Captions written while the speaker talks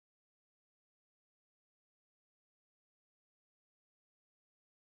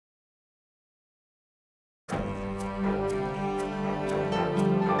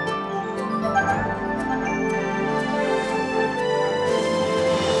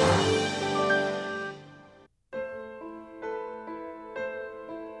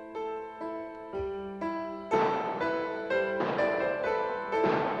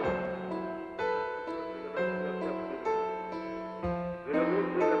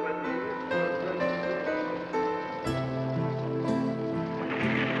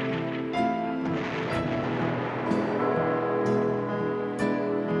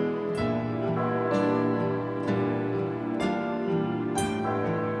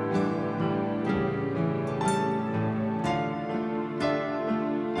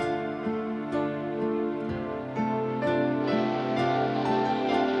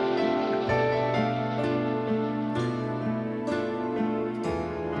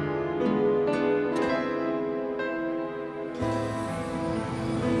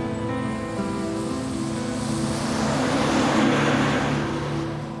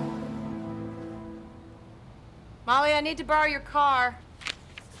I need to borrow your car.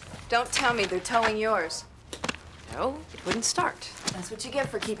 Don't tell me they're towing yours. No, it wouldn't start. That's what you get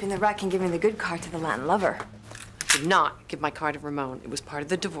for keeping the wreck and giving the good car to the Latin lover. I did not give my car to Ramon. It was part of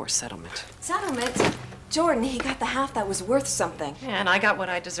the divorce settlement. Settlement? Jordan, he got the half that was worth something. Yeah, and I got what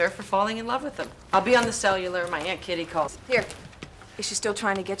I deserve for falling in love with him. I'll be on the cellular. My Aunt Kitty calls. Here. Is she still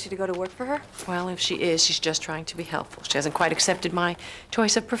trying to get you to go to work for her? Well, if she is, she's just trying to be helpful. She hasn't quite accepted my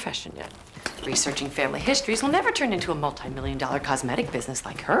choice of profession yet. Researching family histories will never turn into a multi-million-dollar cosmetic business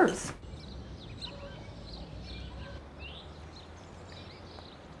like hers.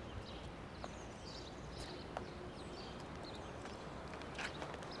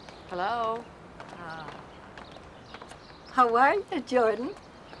 Hello? How are you, Jordan?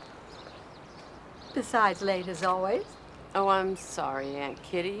 Besides, late as always. Oh, I'm sorry, Aunt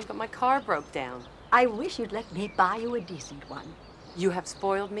Kitty, but my car broke down. I wish you'd let me buy you a decent one. You have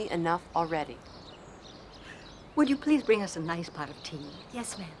spoiled me enough already. Would you please bring us a nice pot of tea?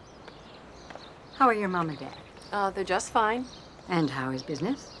 Yes, ma'am. How are your mom and dad? They're just fine. And how is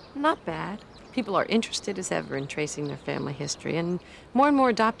business? Not bad. People are interested as ever in tracing their family history, and more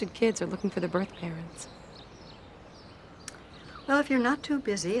adopted kids are looking for their birth parents. Well, if you're not too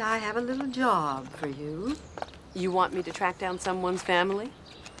busy, I have a little job for you. You want me to track down someone's family?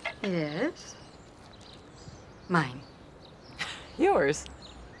 Yes. Mine. Yours?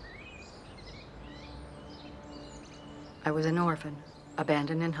 I was an orphan,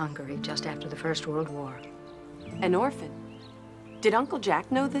 abandoned in Hungary just after the First World War. An orphan? Did Uncle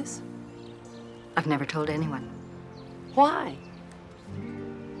Jack know this? I've never told anyone. Why?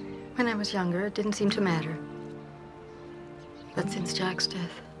 When I was younger, it didn't seem to matter. But since Jack's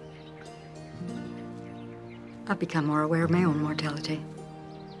death, I've become more aware of my own mortality.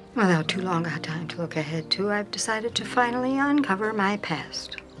 Without too long a time to look ahead to, I've decided to finally uncover my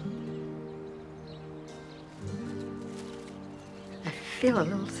past. I feel a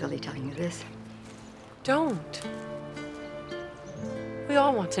little silly telling you this. Don't. We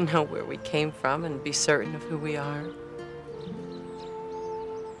all want to know where we came from and be certain of who we are.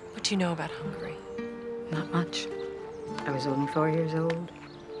 What do you know about Hungary? Not much. I was only 4 years old.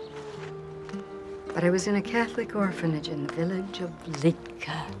 But I was in a Catholic orphanage in the village of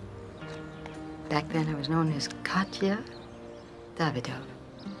Lika. Back then, I was known as Katya Davidov.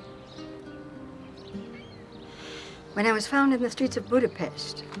 When I was found in the streets of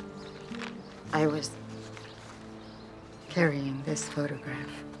Budapest, I was carrying this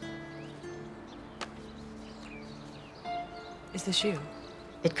photograph. Is this you?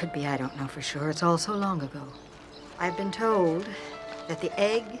 It could be, I don't know for sure. It's all so long ago. I've been told that the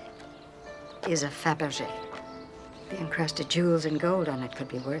egg is a Fabergé. The encrusted jewels and gold on it could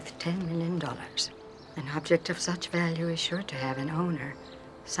be worth $10 million. An object of such value is sure to have an owner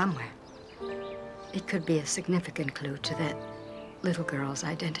somewhere. It could be a significant clue to that little girl's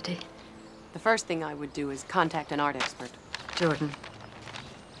identity. The first thing I would do is contact an art expert. Jordan,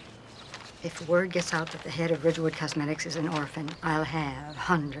 if word gets out that the head of Ridgewood Cosmetics is an orphan, I'll have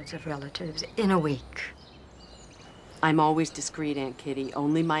hundreds of relatives in a week. I'm always discreet, Aunt Kitty.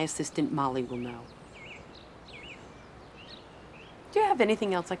 Only my assistant, Molly, will know. Do you have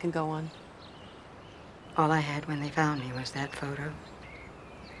anything else I can go on? All I had when they found me was that photo.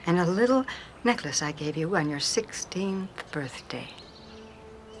 And a little necklace I gave you on your 16th birthday.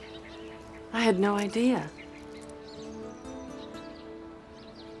 I had no idea.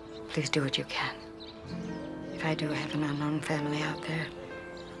 Please do what you can. If I do have an unknown family out there,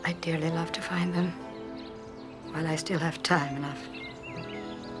 I'd dearly love to find them. While I still have time enough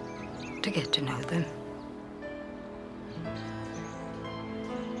to get to know them.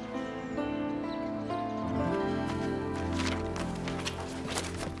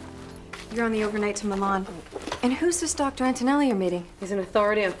 You're on the overnight to Milan. And who's this Dr. Antonelli you're meeting? He's an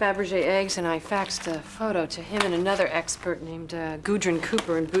authority on Fabergé eggs, and I faxed a photo to him and another expert named Gudrun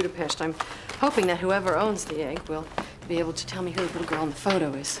Cooper in Budapest. I'm hoping that whoever owns the egg will be able to tell me who the little girl in the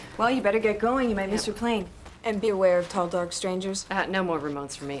photo is. Well, you better get going. You might miss your plane. And be aware of tall, dark strangers. No more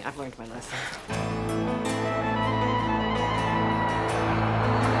remotes for me. I've learned my lesson.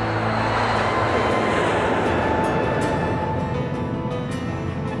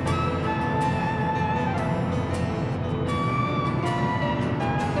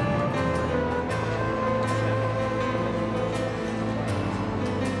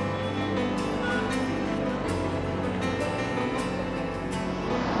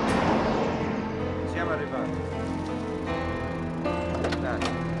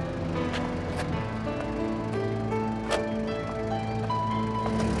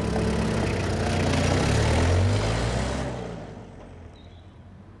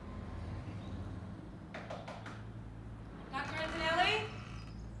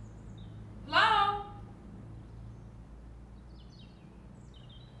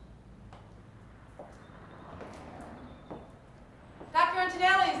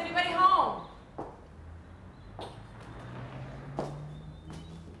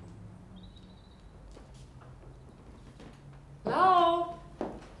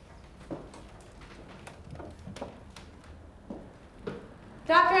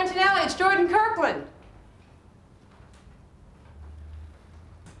 Dr. Antonelli, it's Jordan Kirkland.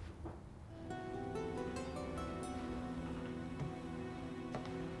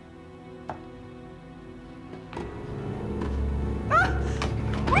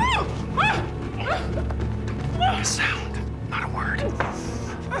 Not a sound, not a word.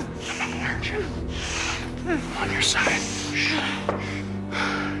 I'm heard you. I'm on your side. Shh.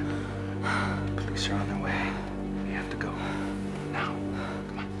 Police are on their way. We have to go. Now.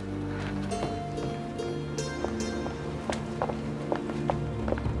 Come on.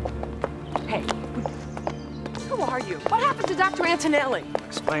 Hey, who are you? What happened to Dr. Antonelli?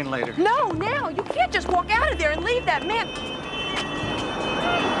 Explain later. No, now. You can't just walk out of there and leave that man.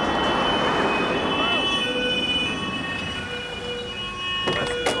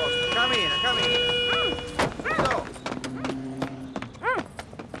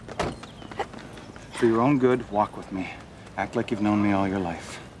 For your own good, walk with me. Act like you've known me all your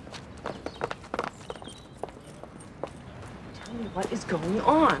life. Tell me what is going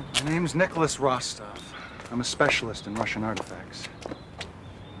on. My name's Nicholas Rostov. I'm a specialist in Russian artifacts.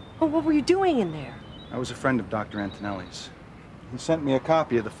 Oh, what were you doing in there? I was a friend of Dr. Antonelli's. He sent me a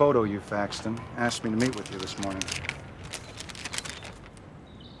copy of the photo you faxed him, asked me to meet with you this morning.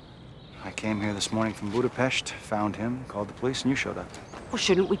 I came here this morning from Budapest, found him, called the police, and you showed up. Well,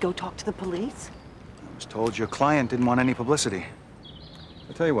 shouldn't we go talk to the police? I was told your client didn't want any publicity.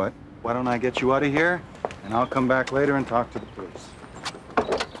 I'll tell you what, why don't I get you out of here, and I'll come back later and talk to the police.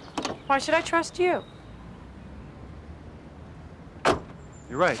 Why should I trust you?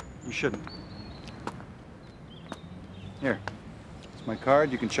 You're right, you shouldn't. Here, it's my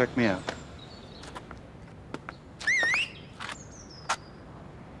card, you can check me out.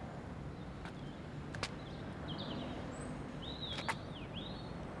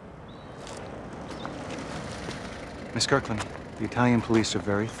 Miss Kirkland, the Italian police are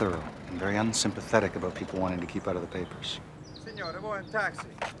very thorough and very unsympathetic about people wanting to keep out of the papers. Signore, vuoi un taxi?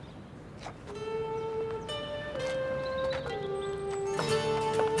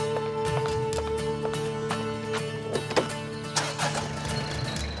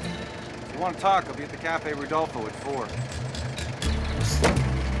 If you want to talk, I'll be at the Cafe Rodolfo at 4.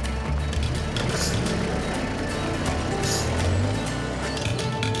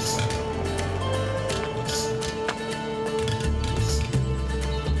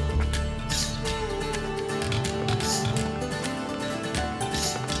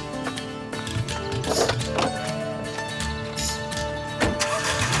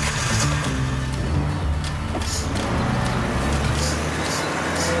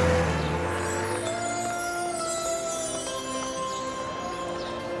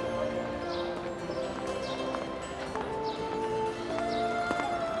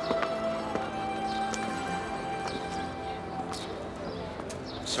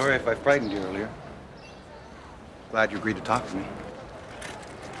 Sorry if I frightened you earlier. Glad you agreed to talk to me.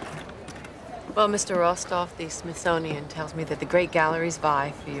 Well, Mr. Rostov, the Smithsonian tells me that the great galleries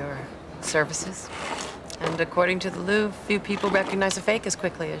vie for your services. And according to the Louvre, few people recognize a fake as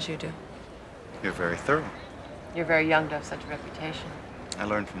quickly as you do. You're very thorough. You're very young to have such a reputation. I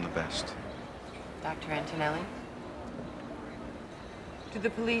learned from the best. Dr. Antonelli? Do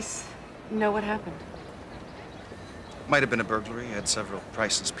the police know what happened? Might have been a burglary. Had several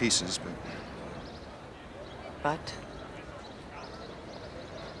priceless pieces, but... But?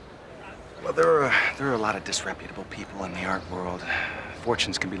 Well, there are a lot of disreputable people in the art world.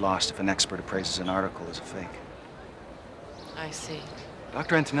 Fortunes can be lost if an expert appraises an article as a fake. I see.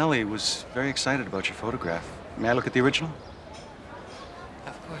 Dr. Antonelli was very excited about your photograph. May I look at the original?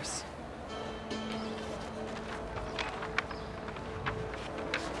 Of course.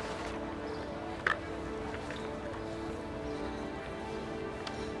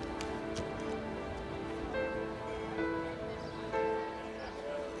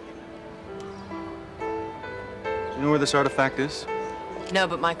 Do you know where this artifact is? No,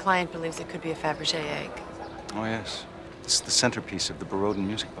 but my client believes it could be a Fabergé egg. Oh, yes. This is the centerpiece of the Borodin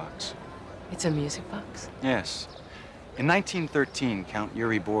music box. It's a music box? Yes. In 1913, Count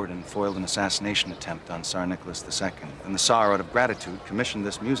Yuri Borodin foiled an assassination attempt on Tsar Nicholas II, and the Tsar, out of gratitude, commissioned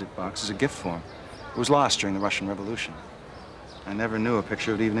this music box as a gift for him. It was lost during the Russian Revolution. I never knew a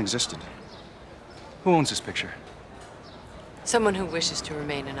picture of it even existed. Who owns this picture? Someone who wishes to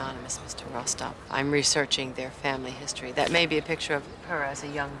remain anonymous, Mr. Rostov. I'm researching their family history. That may be a picture of her as a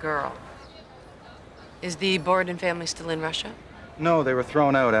young girl. Is the Borodin family still in Russia? No, they were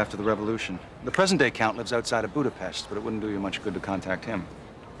thrown out after the revolution. The present-day Count lives outside of Budapest, but it wouldn't do you much good to contact him.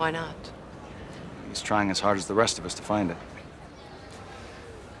 Why not? He's trying as hard as the rest of us to find it.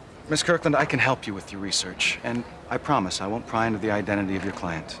 Miss Kirkland, I can help you with your research, and I promise I won't pry into the identity of your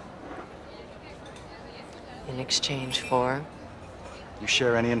client. In exchange for? You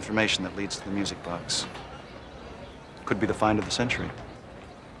share any information that leads to the music box. Could be the find of the century.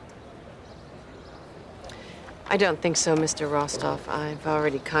 I don't think so, Mr. Rostov. I've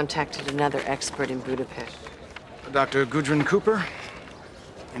already contacted another expert in Budapest. Dr. Gudrun Cooper?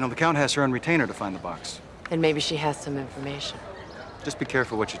 You know, the Count has her own retainer to find the box. Then maybe she has some information. Just be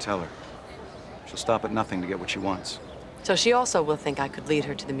careful what you tell her. She'll stop at nothing to get what she wants. So she also will think I could lead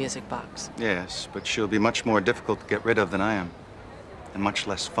her to the music box. Yes, but she'll be much more difficult to get rid of than I am, and much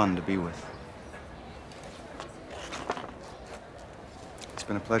less fun to be with. It's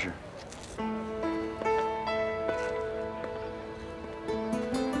been a pleasure.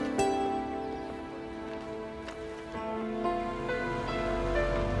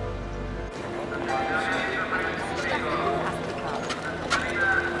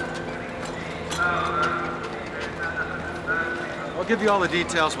 I'll give you all the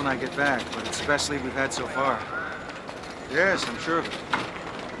details when I get back, but it's the best sleep we've had so far. Yes, I'm sure of it.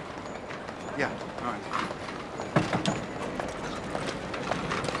 Yeah, all right.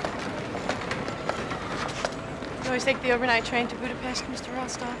 You always take the overnight train to Budapest, Mr.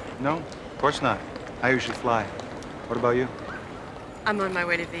 Rostov? No, of course not. I usually fly. What about you? I'm on my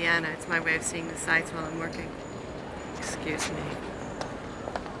way to Vienna. It's my way of seeing the sights while I'm working. Excuse me.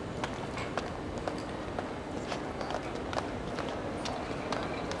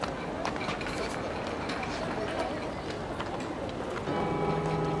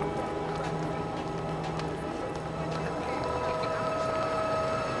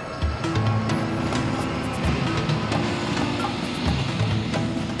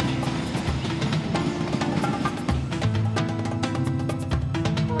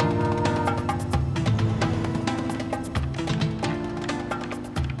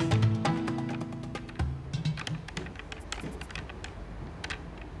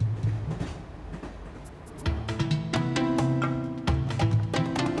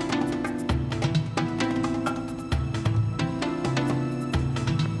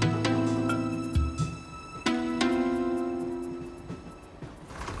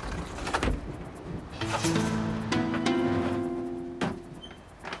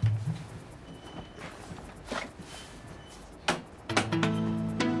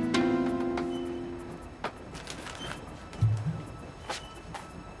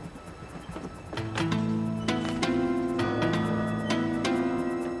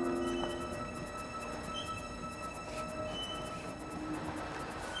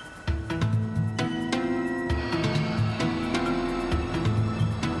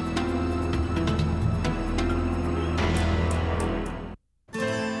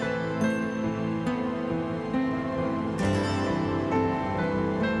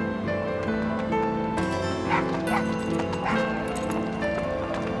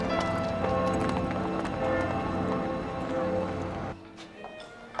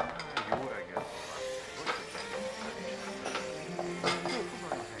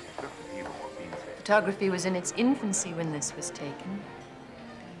 Photography was in its infancy when this was taken.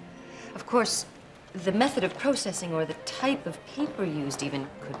 Of course, the method of processing or the type of paper used even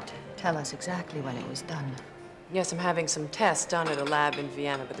could tell us exactly when it was done. Yes, I'm having some tests done at a lab in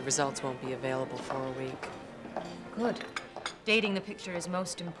Vienna, but the results won't be available for a week. Good. Dating the picture is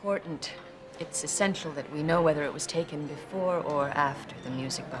most important. It's essential that we know whether it was taken before or after the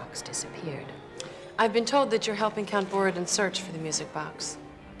music box disappeared. I've been told that you're helping Count Borodin search for the music box.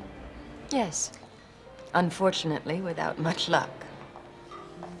 Yes. Unfortunately, without much luck.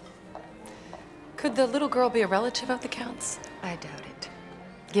 Could the little girl be a relative of the Count's? I doubt it.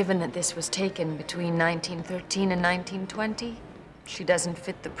 Given that this was taken between 1913 and 1920, she doesn't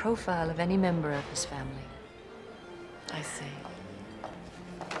fit the profile of any member of his family. I see.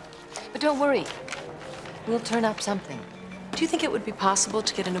 But don't worry. We'll turn up something. Do you think it would be possible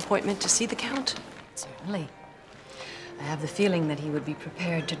to get an appointment to see the Count? Certainly. I have the feeling that he would be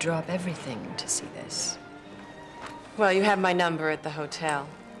prepared to drop everything to see this. Well, you have my number at the hotel.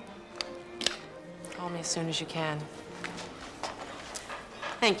 Call me as soon as you can.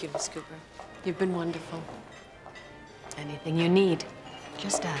 Thank you, Miss Cooper. You've been wonderful. Anything you need,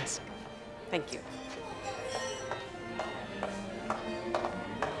 just ask. Thank you.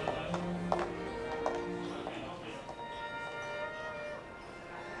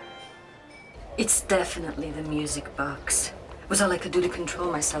 It's definitely the music box. It was all I could do to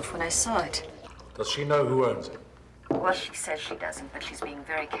control myself when I saw it. Does she know who owns it? Well, she says she doesn't, but she's being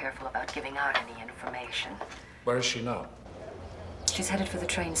very careful about giving out any information. Where is she now? She's headed for the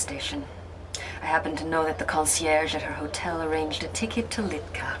train station. I happen to know that the concierge at her hotel arranged a ticket to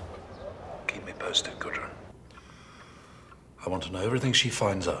Litka. posted, Gudrun. I want to know everything she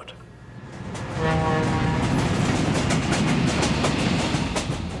finds out.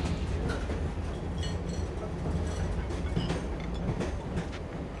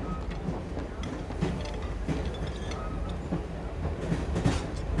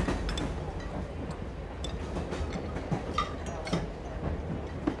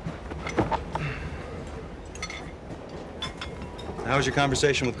 How was your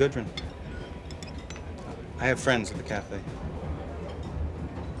conversation with Gudrun? I have friends at the cafe.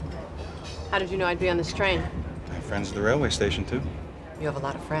 How did you know I'd be on this train? I have friends at the railway station, too. You have a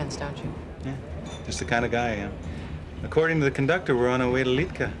lot of friends, don't you? Yeah, just the kind of guy I am. According to the conductor, we're on our way to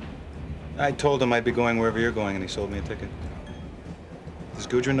Litka. I told him I'd be going wherever you're going, and he sold me a ticket. Does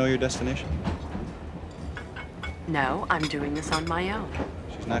Gudrun know your destination? No, I'm doing this on my own.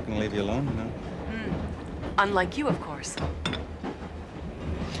 She's not going to leave you alone, you know. Unlike you, of course.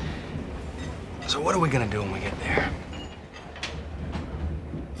 So what are we going to do when we get there?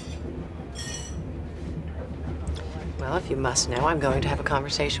 Well, if you must know, I'm going to have a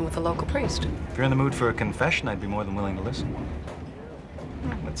conversation with the local priest. If you're in the mood for a confession, I'd be more than willing to listen.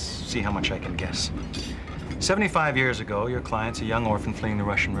 Let's see how much I can guess. 75 years ago, your client's a young orphan fleeing the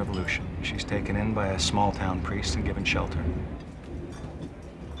Russian Revolution. She's taken in by a small-town priest and given shelter.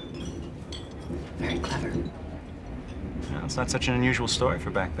 Very clever. Well, it's not such an unusual story for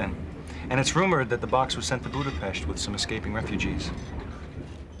back then. And it's rumored that the box was sent to Budapest with some escaping refugees.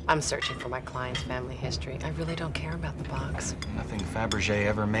 I'm searching for my client's family history. I really don't care about the box. Nothing Fabergé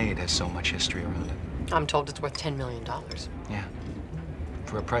ever made has so much history around it. I'm told it's worth $10 million. Yeah.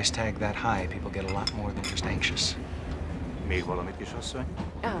 For a price tag that high, people get a lot more than just anxious.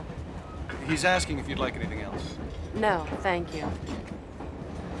 Oh, He's asking if you'd like anything else. no, thank you.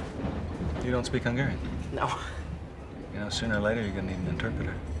 You don't speak Hungarian? No. You know, sooner or later, you're gonna need an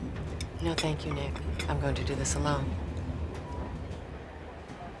interpreter. No, thank you, Nick. I'm going to do this alone.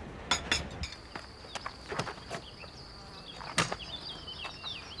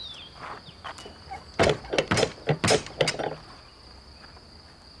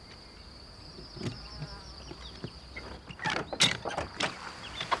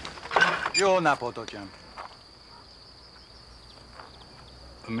 Jó napot, Otyám.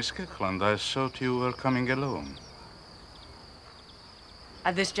 Miss Kirkland, I thought you were coming alone.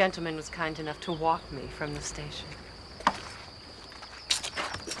 This gentleman was kind enough to walk me from the station.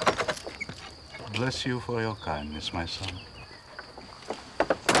 Bless you for your kindness, my son.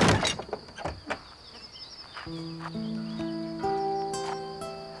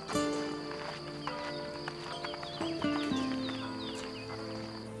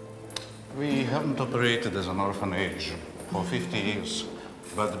 We haven't operated as an orphanage for 50 years.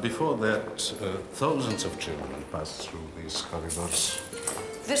 But before that, thousands of children passed through these corridors.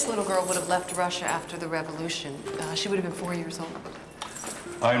 This little girl would have left Russia after the revolution. She would have been 4 years old.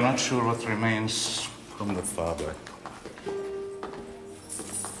 I'm not sure what remains from that far back.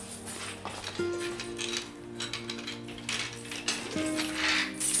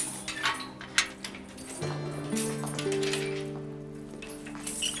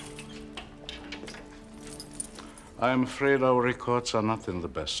 I'm afraid our records are not in the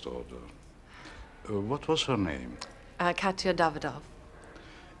best order. What was her name? Katya Davidov.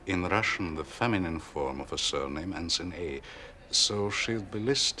 In Russian, the feminine form of a surname ends in A, so she'll be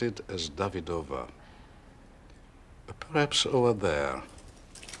listed as Davidova. Perhaps over there.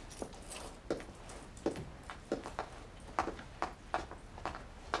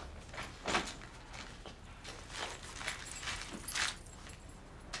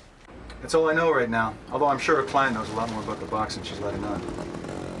 That's all I know right now. Although I'm sure her client knows a lot more about the box than she's letting on.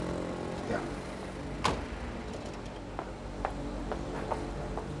 Yeah.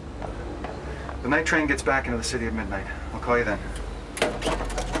 The night train gets back into the city at midnight. I'll call you then.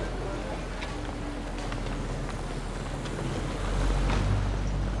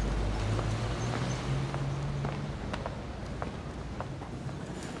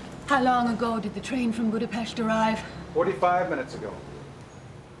 How long ago did the train from Budapest arrive? 45 minutes ago.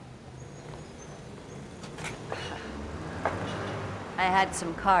 I had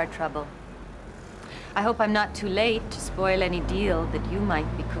some car trouble. I hope I'm not too late to spoil any deal that you might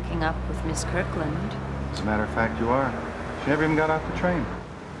be cooking up with Miss Kirkland. As a matter of fact, you are. She never even got off the train.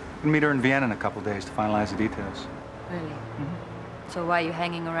 We'll meet her in Vienna in a couple days to finalize the details. Really? So why are you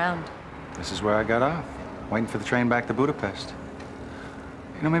hanging around? This is where I got off, waiting for the train back to Budapest.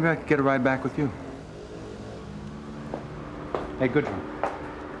 You know, maybe I could get a ride back with you. Hey, Gudrun.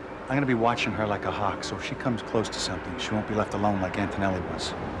 I'm gonna be watching her like a hawk, so if she comes close to something, she won't be left alone like Antonelli was.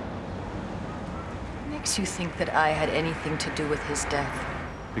 What makes you think that I had anything to do with his death?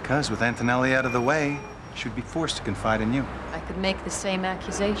 Because with Antonelli out of the way, she would be forced to confide in you. I could make the same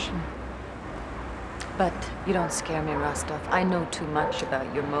accusation. But you don't scare me, Rostov. I know too much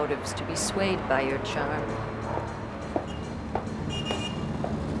about your motives to be swayed by your charm.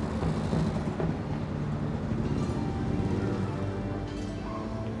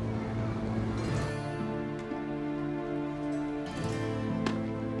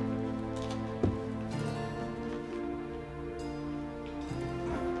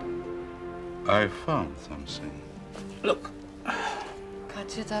 I found something. Look.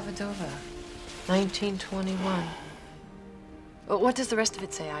 Katya Davidova, 1921. What does the rest of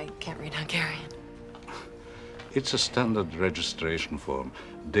it say? I can't read Hungarian. It's a standard registration form.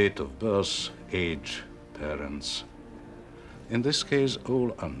 Date of birth, age, parents. In this case,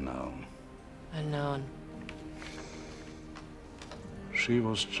 all unknown. Unknown. She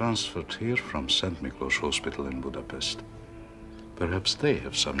was transferred here from St. Miklos Hospital in Budapest. Perhaps they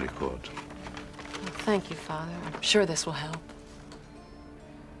have some record. Well, thank you, Father. I'm sure this will help.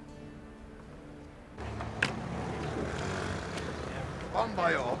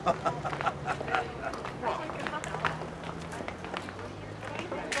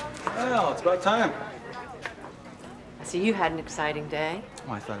 Well, it's about time. I see you had an exciting day.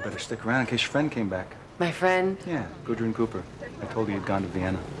 Oh, I thought I'd better stick around in case your friend came back. My friend? Yeah, Gudrun Cooper. I told her you'd gone to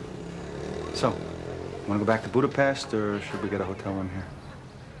Vienna. So, want to go back to Budapest, or should we get a hotel room here?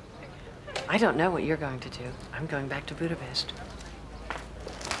 I don't know what you're going to do. I'm going back to Budapest.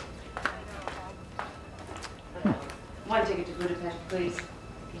 One ticket to Budapest, please.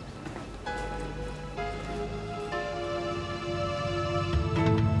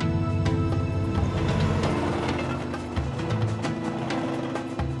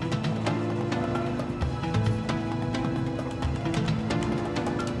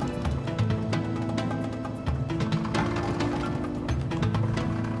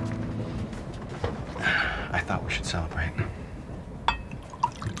 I thought we should celebrate.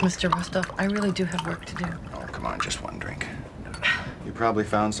 Mr. Rostov, I really do have work to do. Oh, come on, just one drink. You probably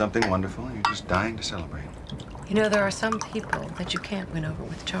found something wonderful, and you're just dying to celebrate. You know, there are some people that you can't win over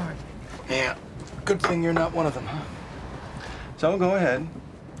with charm. Yeah, good thing you're not one of them, huh? So go ahead,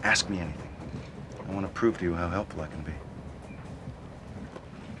 ask me anything. I want to prove to you how helpful I can be.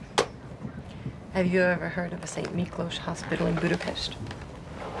 Have you ever heard of a St. Miklos hospital in Budapest?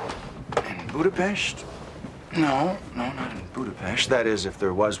 In Budapest? No, not in Budapest. That is, if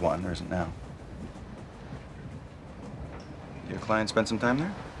there was one. There isn't now. Your client spent some time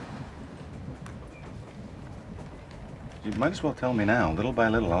there? You might as well tell me now. Little by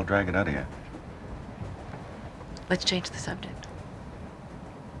little, I'll drag it out of you. Let's change the subject.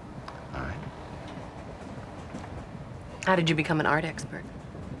 All right. How did you become an art expert?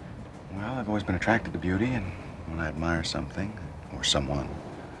 Well, I've always been attracted to beauty, and when I admire something, or someone,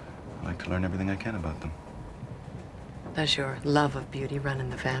 I like to learn everything I can about them. Does your love of beauty run in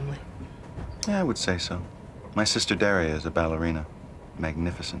the family? Yeah, I would say so. My sister Daria is a ballerina.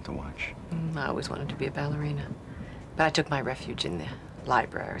 Magnificent to watch. I always wanted to be a ballerina. But I took my refuge in the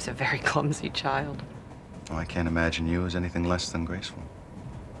library as a very clumsy child. Oh, I can't imagine you as anything less than graceful.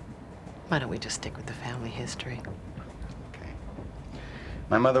 Why don't we just stick with the family history? Okay.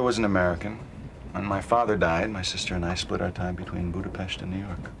 My mother was an American. When my father died, my sister and I split our time between Budapest and New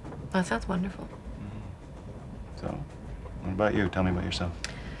York. That sounds wonderful. So, what about you? Tell me about yourself.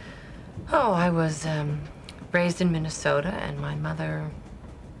 Oh, I was raised in Minnesota, and my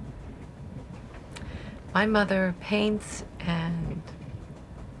mother paints and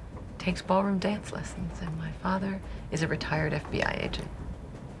takes ballroom dance lessons, and my father is a retired FBI agent.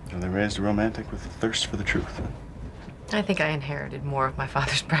 So they raised a romantic with a thirst for the truth. I think I inherited more of my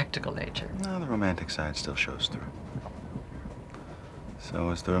father's practical nature. No, the romantic side still shows through.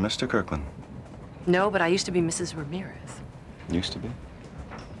 So is there a Mr. Kirkland? No, but I used to be Mrs. Ramirez. Used to be?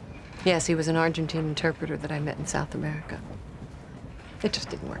 Yes, he was an Argentine interpreter that I met in South America. It just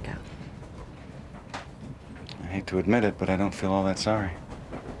didn't work out. I hate to admit it, but I don't feel all that sorry.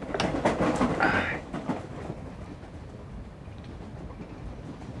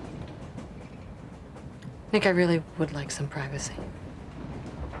 Nick, I really would like some privacy.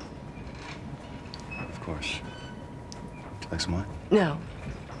 Of course. Would you like some wine? No,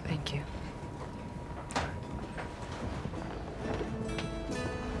 thank you.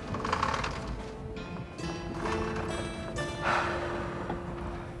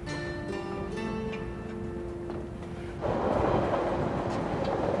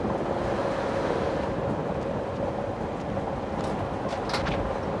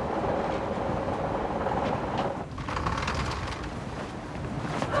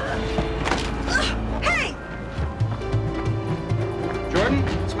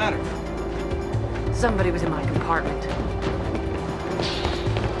 Somebody was in my compartment.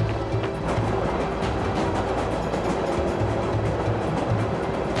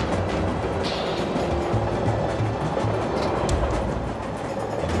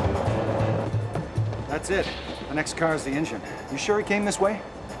 That's it. The next car is the engine. You sure he came this way?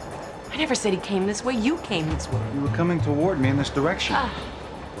 I never said he came this way. You came this way. You were coming toward me in this direction.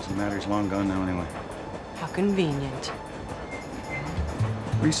 Doesn't matter, he's long gone now anyway. How convenient.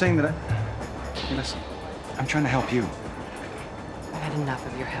 Were you saying that Hey, listen, I'm trying to help you. I've had enough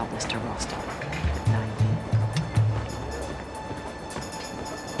of your help, Mr. Rostov. Good night.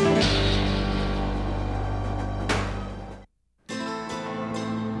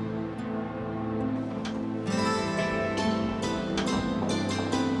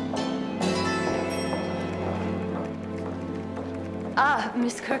 Ah,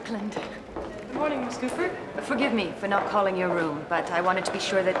 Miss Kirkland. Good morning, Miss Cooper. Forgive me for not calling your room, but I wanted to be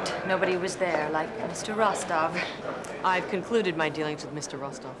sure that nobody was there, like Mr. Rostov. I've concluded my dealings with Mr.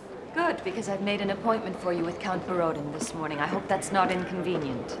 Rostov. Good, because I've made an appointment for you with Count Borodin this morning. I hope that's not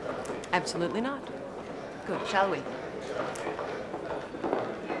inconvenient. Absolutely not. Good, shall we?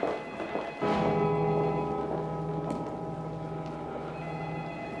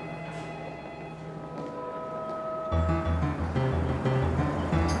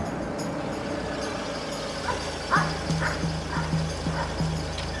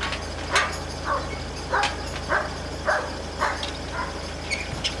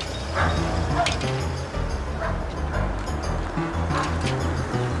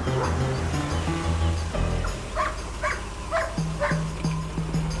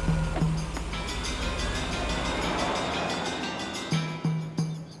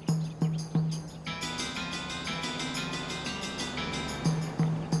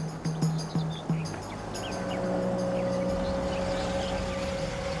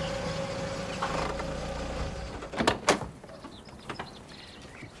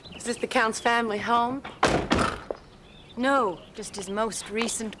 Is this the Count's family home? No, just his most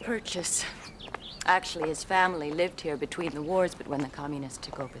recent purchase. Actually, his family lived here between the wars, but when the communists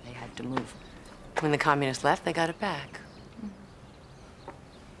took over, they had to move. When the communists left, they got it back.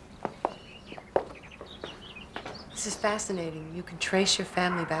 This is fascinating. You can trace your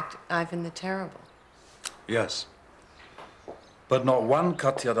family back to Ivan the Terrible. Yes. But not one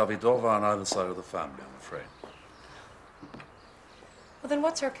Katya Davidova on either side of the family, I'm afraid. Well, then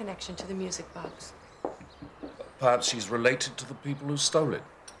what's her connection to the music box? Perhaps she's related to the people who stole it.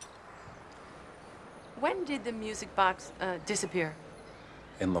 When did the music box disappear?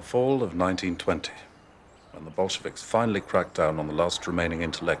 In the fall of 1920, when the Bolsheviks finally cracked down on the last remaining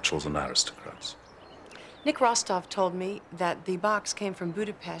intellectuals and aristocrats. Nick Rostov told me that the box came from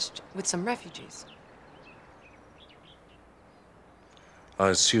Budapest with some refugees. I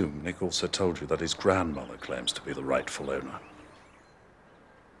assume Nick also told you that his grandmother claims to be the rightful owner.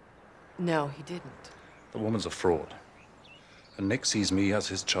 No, he didn't. The woman's a fraud. And Nick sees me as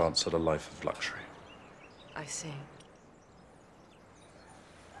his chance at a life of luxury. I see.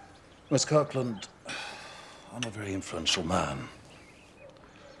 Miss Kirkland, I'm a very influential man.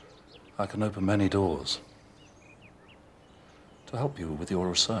 I can open many doors to help you with your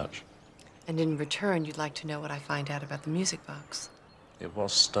research. And in return, you'd like to know what I find out about the music box. It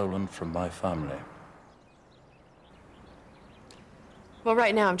was stolen from my family. Well,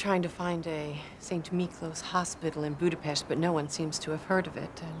 right now I'm trying to find a St. Miklos hospital in Budapest, but no one seems to have heard of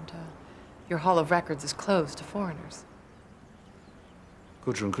it, and your Hall of Records is closed to foreigners.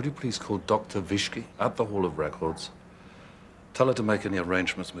 Gudrun, could you please call Dr. Vishki at the Hall of Records? Tell her to make any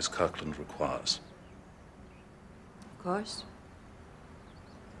arrangements Miss Kirkland requires. Of course.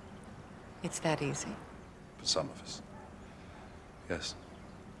 It's that easy. For some of us. Yes.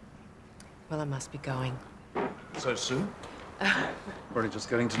 Well, I must be going. So soon? We're only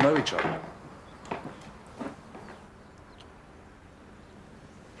just getting to know each other.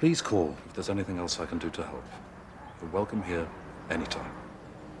 Please call if there's anything else I can do to help. You're welcome here anytime.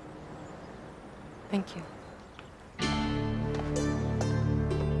 Thank you.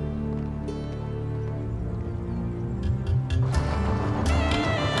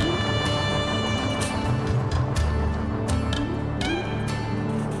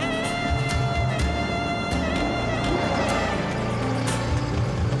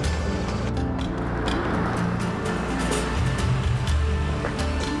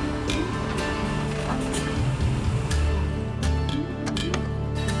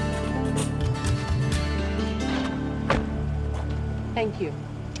 Thank you.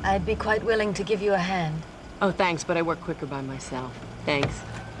 I'd be quite willing to give you a hand. Oh, thanks, but I work quicker by myself. Thanks.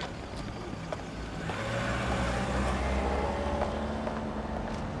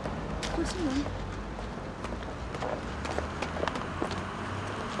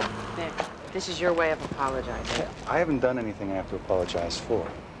 This is your way of apologizing. I haven't done anything I have to apologize for.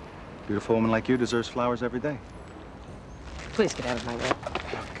 A beautiful woman like you deserves flowers every day. Please get out of my way.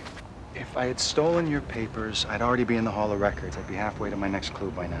 Look, if I had stolen your papers, I'd already be in the Hall of Records. I'd be halfway to my next clue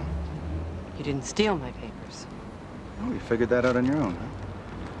by now. You didn't steal my papers. Oh, you figured that out on your own, huh?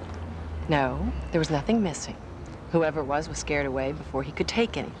 No, there was nothing missing. Whoever it was scared away before he could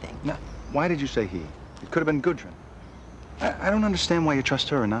take anything. Now, why did you say he? It could have been Gudrun. I don't understand why you trust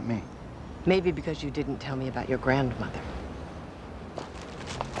her and not me. Maybe because you didn't tell me about your grandmother.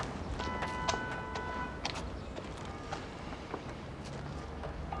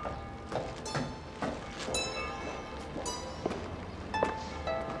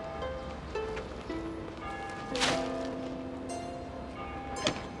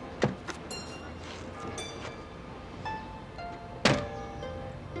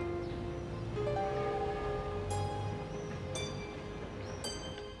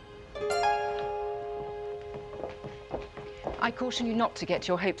 I caution you not to get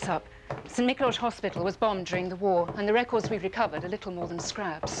your hopes up. St. Miklós Hospital was bombed during the war, and the records we've recovered are little more than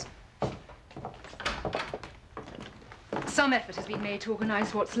scraps. Some effort has been made to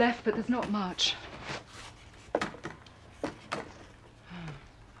organize what's left, but there's not much.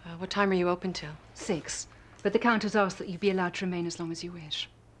 What time are you open till? 6. But the Count has asked that you be allowed to remain as long as you wish.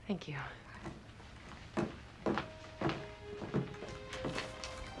 Thank you.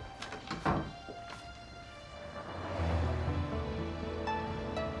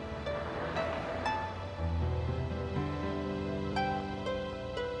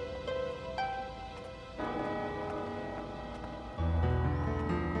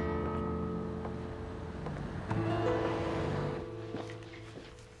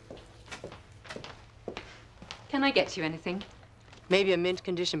 Can I get you anything? Maybe a mint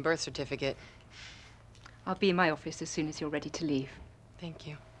condition birth certificate. I'll be in my office as soon as you're ready to leave. Thank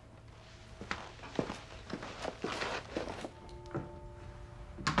you.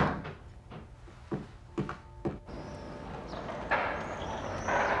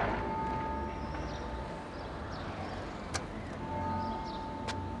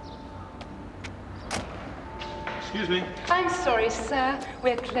 Excuse me. I'm sorry, sir.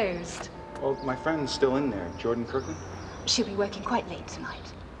 We're closed. Well, my friend's still in there, Jordan Kirkland. She'll be working quite late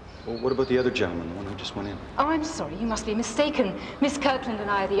tonight. Well, what about the other gentleman, the one who just went in? Oh, I'm sorry. You must be mistaken. Miss Kirkland and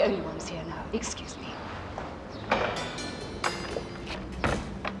I are the only ones here now. Excuse me.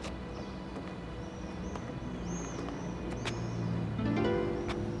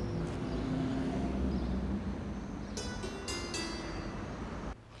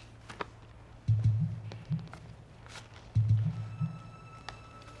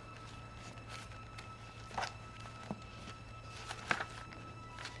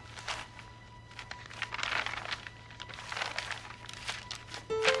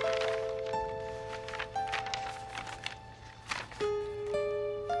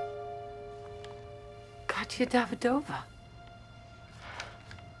 Katya Davidova.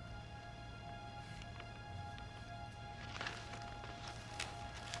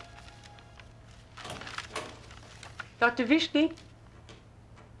 Dr. Vishny?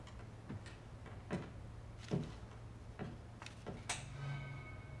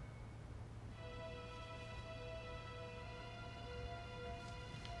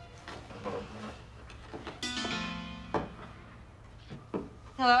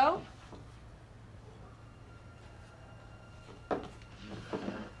 Hello?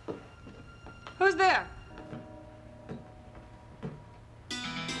 Who's there?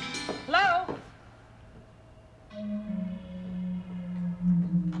 Hello?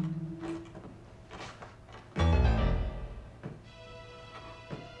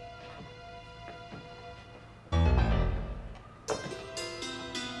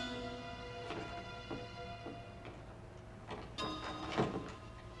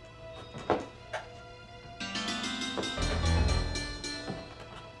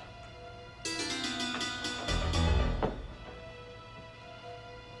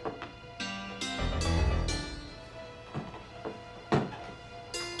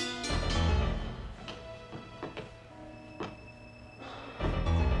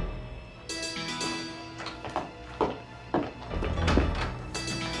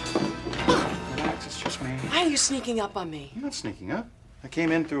 Why are you sneaking up on me? I'm not sneaking up. I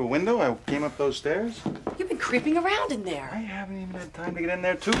came in through a window. I came up those stairs. You've been creeping around in there. I haven't even had time to get in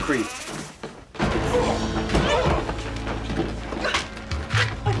there to creep.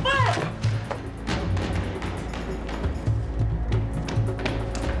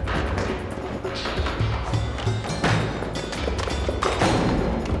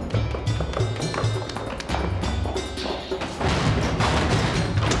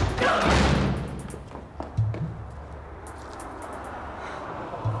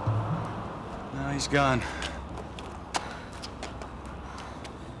 He's gone.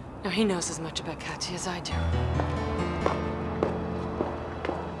 Now, he knows as much about Katya as I do.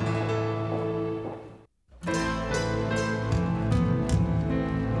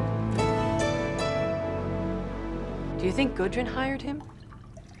 Do you think Gudrun hired him?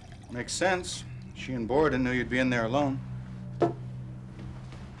 Makes sense. She and Borden knew you'd be in there alone.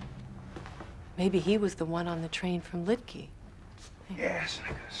 Maybe he was the one on the train from Litke. Yes, I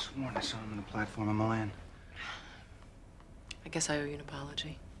could have sworn I saw him on the platform in Milan. I guess I owe you an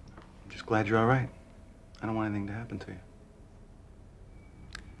apology. I'm just glad you're all right. I don't want anything to happen to you.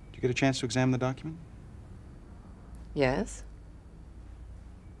 Did you get a chance to examine the document? Yes?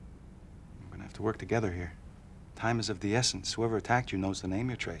 We're gonna have to work together here. Time is of the essence. Whoever attacked you knows the name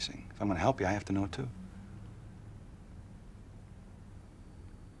you're tracing. If I'm gonna help you, I have to know it too.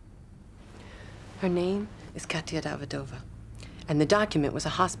 Her name is Katya Davidova. And the document was a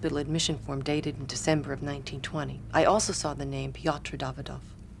hospital admission form dated in December of 1920. I also saw the name Pyotr Davidov.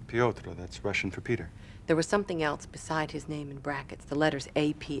 Pyotr, that's Russian for Peter. There was something else beside his name in brackets, the letters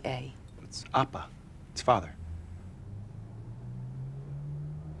APA. It's Appa. It's father.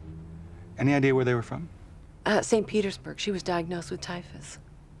 Any idea where they were from? St. Petersburg. She was diagnosed with typhus.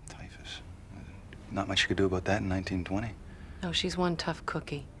 Typhus. Not much you could do about that in 1920. No, she's one tough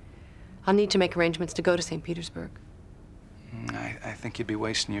cookie. I'll need to make arrangements to go to St. Petersburg. I think you'd be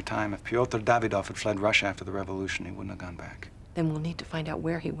wasting your time. If Pyotr Davidov had fled Russia after the revolution, he wouldn't have gone back. Then we'll need to find out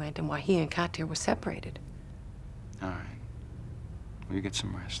where he went and why he and Katya were separated. All right. Well, you get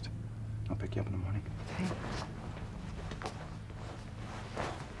some rest. I'll pick you up in the morning. Okay.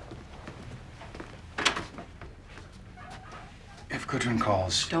 If Gudrun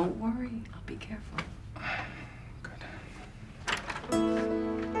calls... Don't worry. I'll be careful.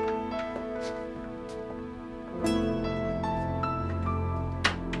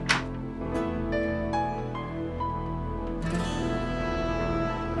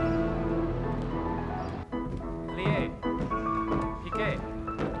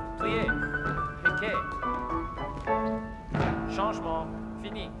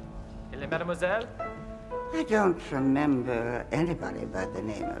 Mademoiselle? I don't remember anybody by the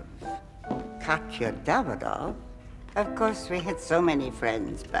name of Katya Davidov. Of course, we had so many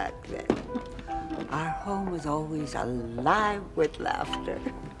friends back then. Our home was always alive with laughter.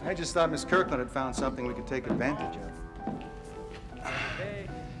 I just thought Miss Kirkland had found something we could take advantage of.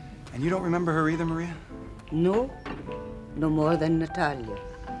 And you don't remember her either, Maria? No. No more than Natalia.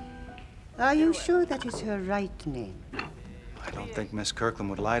 Are you sure that is her right name? I don't think Miss Kirkland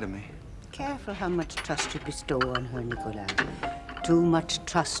would lie to me. Careful how much trust you bestow on her, Nikolai. Too much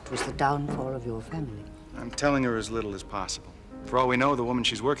trust was the downfall of your family. I'm telling her as little as possible. For all we know, the woman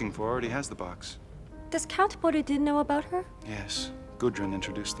she's working for already has the box. Does Count Borodin know about her? Yes. Gudrun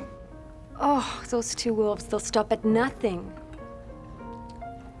introduced them. Oh, those two wolves, they'll stop at nothing.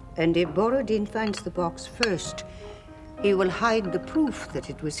 And if Borodin finds the box first, he will hide the proof that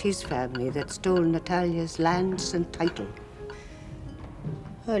it was his family that stole Natalia's lands and title.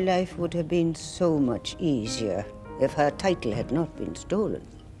 Her life would have been so much easier if her title had not been stolen.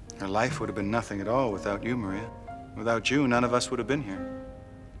 Her life would have been nothing at all without you, Maria. Without you, none of us would have been here.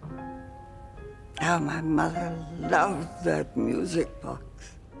 How my mother loved that music box.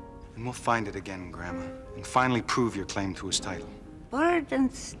 And we'll find it again, Grandma, and finally prove your claim to his title.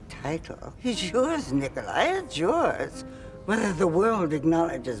 Borodin's title is yours, Nikolai. It's yours, whether the world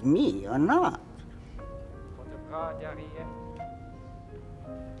acknowledges me or not.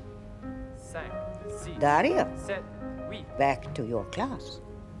 Daria, back to your class.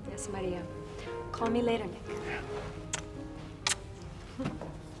 Yes, Maria. Call me later, Nick.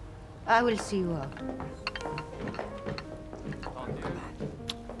 I will see you out.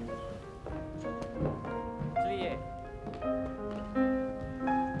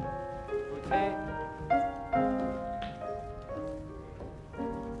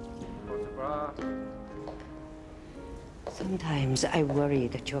 Sometimes I worry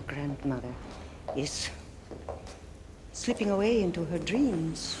that your grandmother is slipping away into her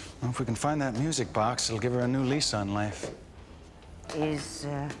dreams. Well, if we can find that music box, it'll give her a new lease on life. Is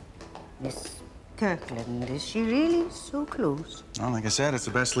Miss Kirkland, is she really so close? Well, like I said, it's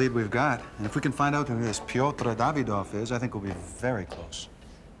the best lead we've got. And if we can find out who this Pyotr Davidov is, I think we'll be very close.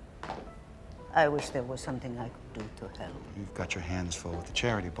 I wish there was something I could do to help. You've got your hands full with the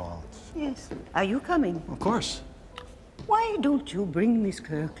charity ball. Yes. Are you coming? Of course. Why don't you bring Miss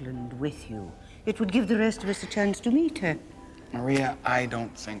Kirkland with you? It would give the rest of us a chance to meet her. Maria, I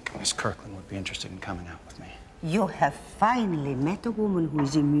don't think Miss Kirkland would be interested in coming out with me. You have finally met a woman who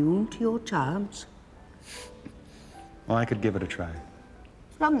is immune to your charms. Well, I could give it a try.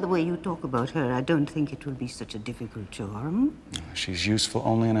 From the way you talk about her, I don't think it will be such a difficult charm. She's useful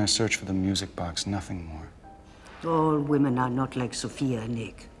only in our search for the music box, nothing more. All women are not like Sophia,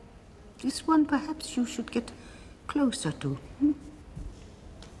 Nick. This one, perhaps you should get closer to.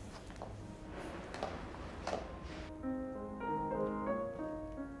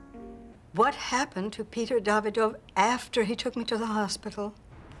 What happened to Peter Davidov after he took me to the hospital?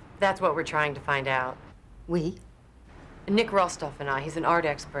 That's what we're trying to find out. We? Nick Rostov and I. He's an art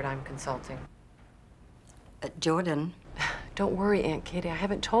expert I'm consulting. Jordan. Don't worry, Aunt Kitty. I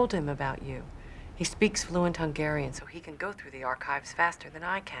haven't told him about you. He speaks fluent Hungarian, so he can go through the archives faster than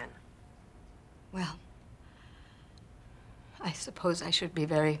I can. Well, I suppose I should be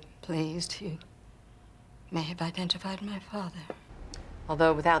very pleased. You may have identified my father.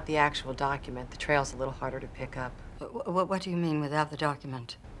 Although without the actual document, the trail's a little harder to pick up. What do you mean without the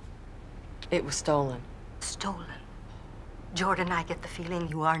document? It was stolen. Stolen? Jordan, I get the feeling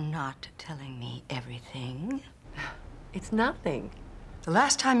you are not telling me everything. It's nothing. The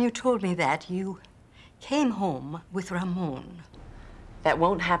last time you told me that, you came home with Ramon. That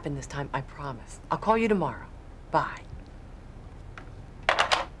won't happen this time, I promise. I'll call you tomorrow. Bye.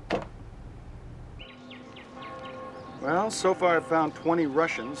 Well, so far I've found 20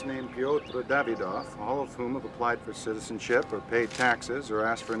 Russians named Pyotr Davidov, all of whom have applied for citizenship or paid taxes or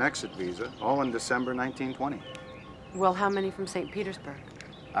asked for an exit visa, all in December 1920. Well, how many from St. Petersburg?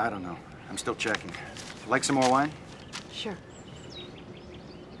 I don't know. I'm still checking. Like some more wine? Sure.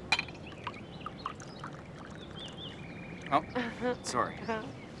 Oh, sorry.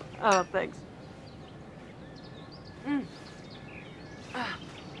 Oh, thanks.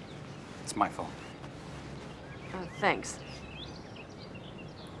 It's my fault. Thanks.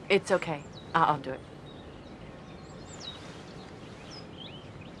 It's okay. I'll do it.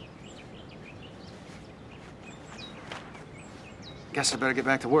 Guess I better get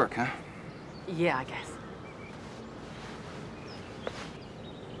back to work, huh? Yeah, I guess.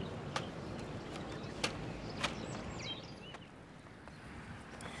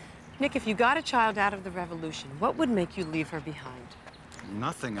 Nick, if you got a child out of the revolution, what would make you leave her behind?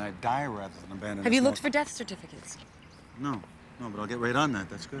 Nothing. I'd die rather than abandon Have you this looked for death certificates? No, but I'll get right on that.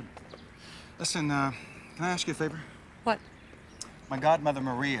 That's good. Listen, can I ask you a favor? What? My godmother,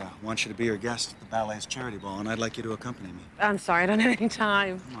 Maria, wants you to be her guest at the ballet's charity ball, and I'd like you to accompany me. I'm sorry, I don't have any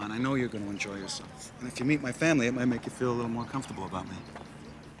time. Come on, I know you're going to enjoy yourself. And if you meet my family, it might make you feel a little more comfortable about me.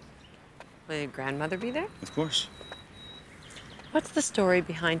 Will your grandmother be there? Of course. What's the story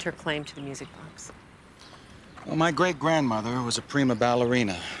behind her claim to the music box? Well, my great-grandmother was a prima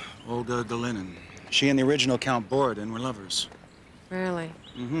ballerina, Olga Galinin. She and the original Count Borodin were lovers. Really?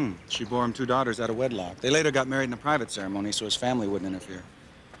 Mm-hmm. She bore him 2 daughters out of wedlock. They later got married in a private ceremony so his family wouldn't interfere.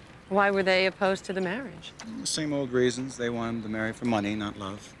 Why were they opposed to the marriage? The same old reasons. They wanted to marry for money, not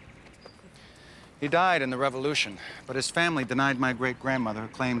love. He died in the revolution, but his family denied my great-grandmother her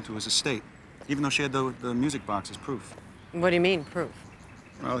claim to his estate, even though she had the music box as proof. What do you mean, proof?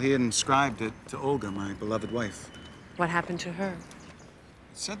 Well, he had inscribed it to Olga, my beloved wife. What happened to her?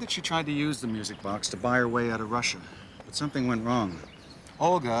 It said that she tried to use the music box to buy her way out of Russia, but something went wrong.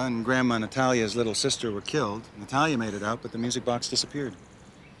 Olga and Grandma Natalia's little sister were killed. Natalia made it out, but the music box disappeared.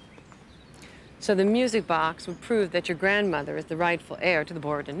 So the music box would prove that your grandmother is the rightful heir to the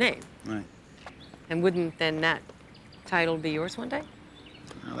Borodin name. Right. And wouldn't then that title be yours one day?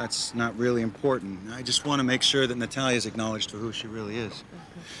 Well, that's not really important. I just want to make sure that Natalia's acknowledged for who she really is.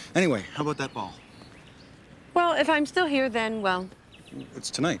 Anyway, how about that ball? Well, if I'm still here, then, well...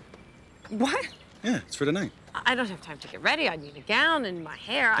 It's tonight. What? Yeah, it's for tonight. I don't have time to get ready. I need a gown and my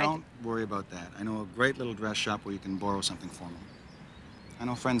hair. Don't worry about that. I know a great little dress shop where you can borrow something formal. I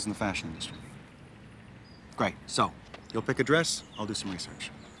know friends in the fashion industry. Great. So, you'll pick a dress, I'll do some research.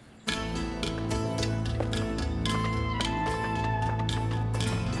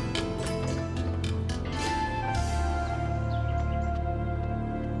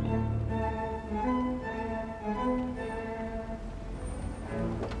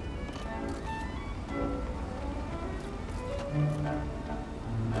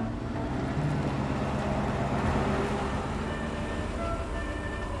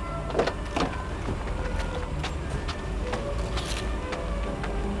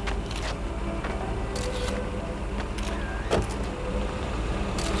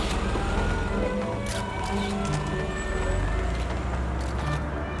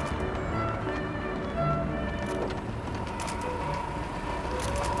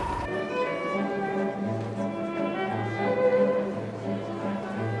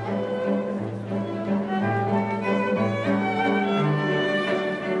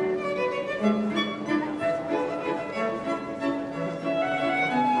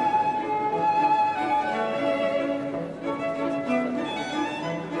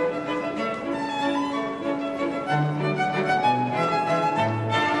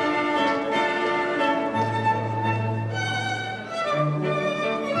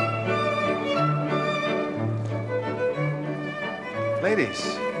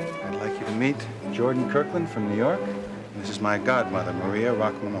 Ladies, I'd like you to meet Jordan Kirkland from New York. This is my godmother, Maria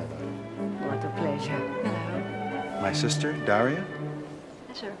Rachmanova. What a pleasure. Hello. My sister, Daria.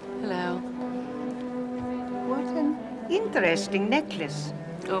 Pleasure. Hello. What an interesting necklace.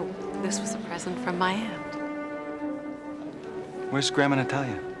 Oh, this was a present from my aunt. Where's Grandma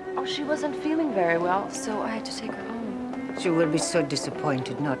Natalia? Oh, she wasn't feeling very well, so I had to take her home. She will be so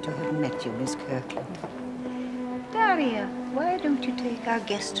disappointed not to have met you, Miss Kirkland. Daria, why don't you take our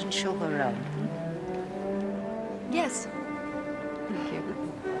guest and show her around? Yes. Thank you.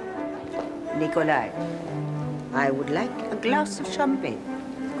 Nikolai, I would like a glass of champagne.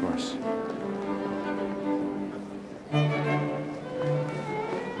 Of course.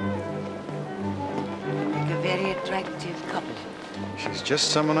 Like a very attractive couple. She's just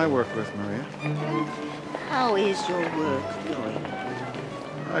someone I work with, Maria. How is your work going?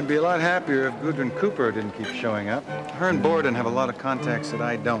 I'd be a lot happier if Gudrun Cooper didn't keep showing up. Her and Borden have a lot of contacts that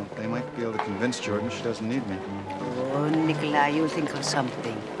I don't. They might be able to convince Jordan she doesn't need me. Oh, Nikolai, you'll think of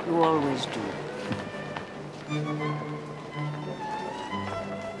something. You always do.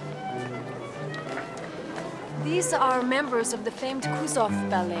 These are members of the famed Kuzov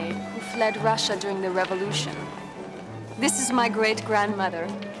ballet who fled Russia during the revolution. This is my great-grandmother,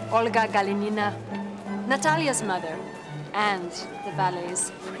 Olga Galinina, Natalia's mother, and the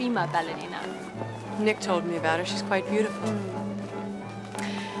ballet's prima ballerina. Nick told me about her. She's quite beautiful.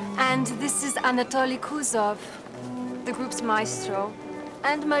 And this is Anatoly Kuzov, the group's maestro,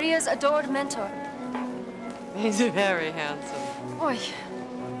 and Maria's adored mentor. He's very handsome. Oy.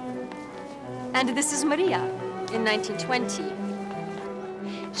 And this is Maria, in 1920.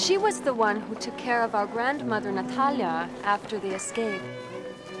 She was the one who took care of our grandmother Natalia after the escape.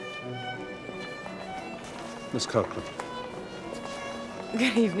 Miss Kirkland,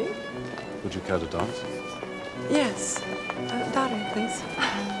 Good evening. would you care to dance? Yes. Daughter, please.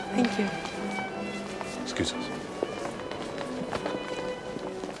 Thank you. Excuse us.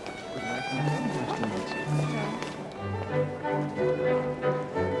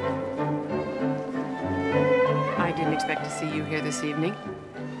 I didn't expect to see you here this evening.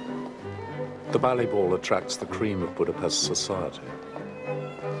 The ballet ball attracts the cream of Budapest society,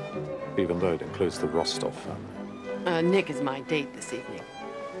 even though it includes the Rostov family. Nick is my date this evening.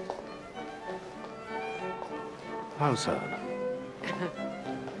 How sad.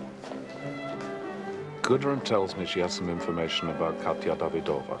 Gudrun tells me she has some information about Katya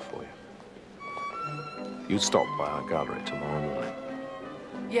Davidova for you. You stop by our gallery tomorrow morning.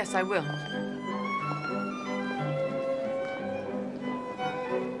 Yes, I will.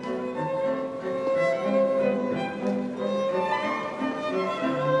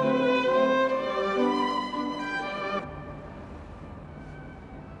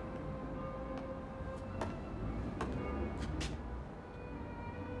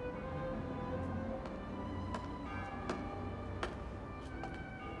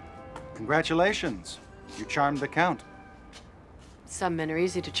 Congratulations. You charmed the Count. Some men are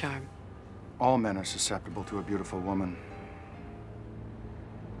easy to charm. All men are susceptible to a beautiful woman.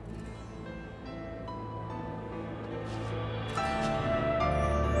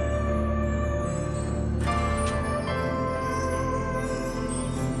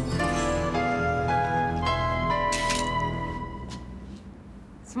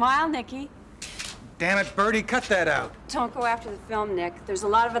 Smile, Nicky. Damn it, Bertie, cut that out. Don't go after the film, Nick. There's a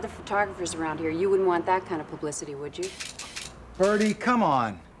lot of other photographers around here. You wouldn't want that kind of publicity, would you? Bertie, come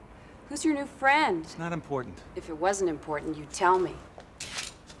on. Who's your new friend? It's not important. If it wasn't important, you'd tell me.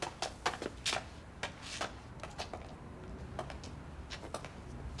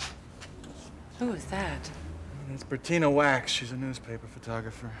 Who is that? It's Bertina Wax. She's a newspaper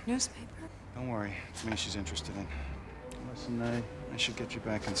photographer. Newspaper? Don't worry. It's me she's interested in. Listen, I should get you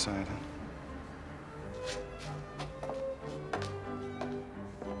back inside, huh?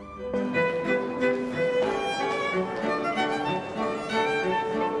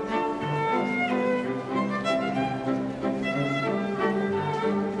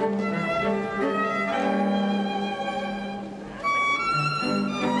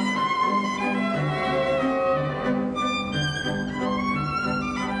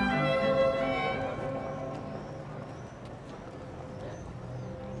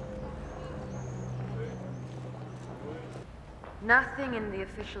 Nothing in the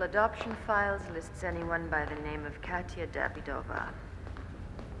official adoption files lists anyone by the name of Katya Davidova.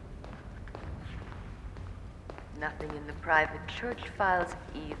 Nothing in the private church files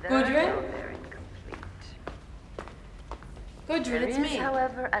either. Gudrun? though they're incomplete. Gudrun, it's There is, me.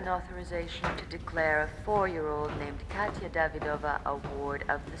 however, an authorization to declare a 4-year-old named Katya Davidova a ward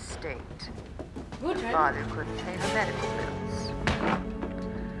of the state. Gudrun? Father couldn't pay her medical bills.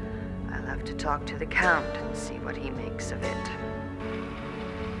 I'll have to talk to the Count and see what he makes of it.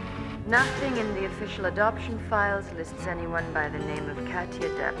 Nothing in the official adoption files lists anyone by the name of Katya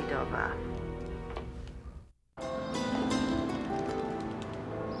Davidova.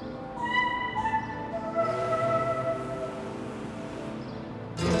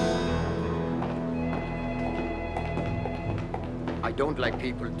 I don't like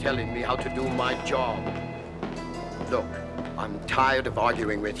people telling me how to do my job. Look, I'm tired of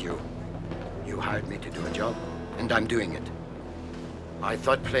arguing with you. You hired me to do a job, and I'm doing it. I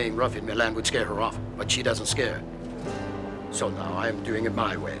thought playing rough in Milan would scare her off, but she doesn't scare. So now I'm doing it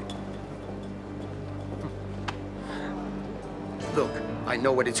my way. Look, I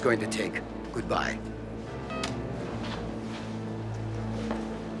know what it's going to take. Goodbye.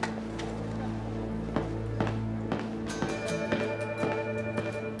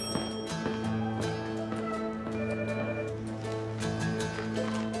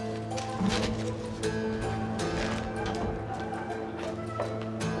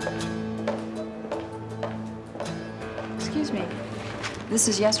 Excuse me. This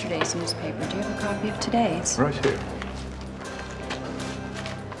is yesterday's newspaper. Do you have a copy of today's? Right here.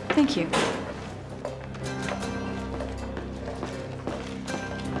 Thank you.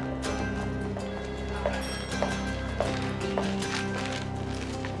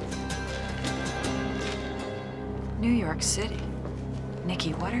 New York City.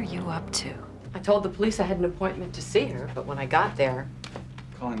 Nikki, what are you up to? I told the police I had an appointment to see her, but when I got there...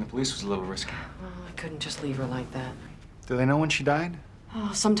 Calling the police was a little risky. Well, I couldn't just leave her like that. Do they know when she died?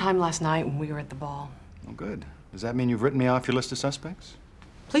 Oh, sometime last night when we were at the ball. Oh, good. Does that mean you've written me off your list of suspects?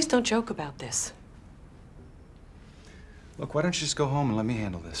 Please don't joke about this. Look, why don't you just go home and let me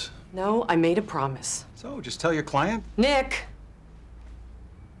handle this? No, I made a promise. So, just tell your client? Nick!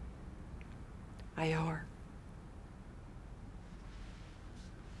 I owe her.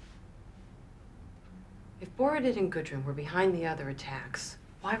 If Borodin and Gudrun were behind the other attacks,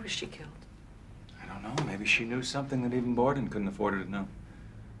 why was she killed? I don't know. Maybe she knew something that even Borodin couldn't afford her to know.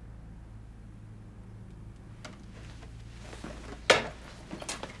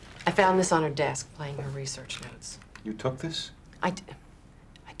 I found this on her desk, playing her research notes. You took this? I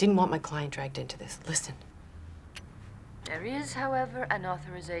didn't want my client dragged into this. Listen. There is, however, an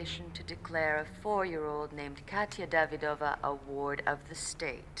authorization to declare a 4-year-old named Katya Davidova a ward of the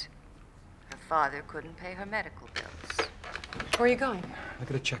state. Her father couldn't pay her medical bills. Where are you going? I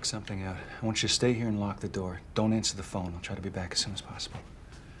gotta check something out. I want you to stay here and lock the door. Don't answer the phone. I'll try to be back as soon as possible.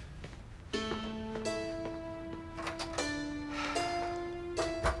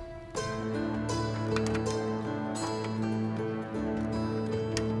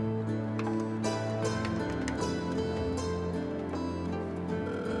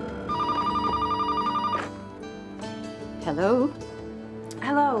 Hello?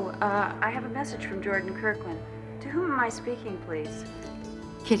 Hello. I have a message from Jordan Kirkland. To whom am I speaking, please?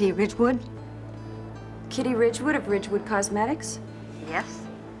 Kitty Ridgewood? Kitty Ridgewood of Ridgewood Cosmetics? Yes.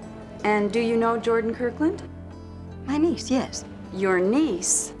 And do you know Jordan Kirkland? My niece, yes. Your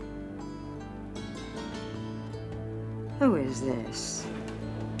niece? Who is this?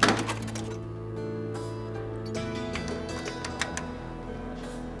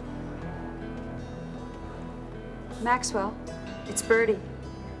 Maxwell. It's Birdie.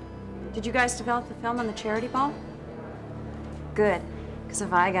 Did you guys develop the film on the charity ball? Good, because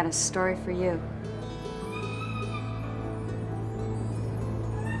have I got a story for you.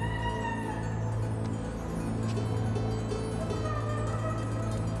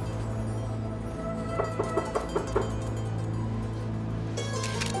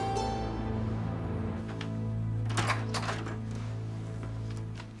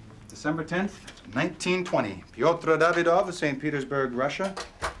 December 10th, 1920. Pyotr Davidov of St. Petersburg, Russia.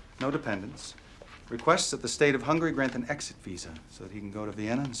 No dependents. Requests that the state of Hungary grant an exit visa so that he can go to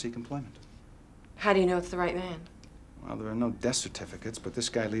Vienna and seek employment. How do you know it's the right man? Well, there are no death certificates, but this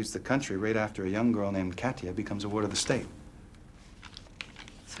guy leaves the country right after a young girl named Katya becomes a ward of the state.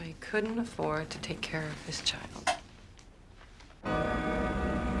 So he couldn't afford to take care of his child.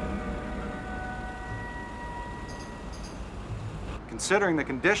 Considering the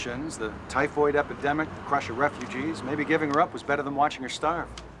conditions, the typhoid epidemic, the crush of refugees, maybe giving her up was better than watching her starve.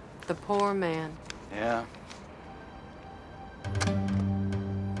 The poor man. Yeah.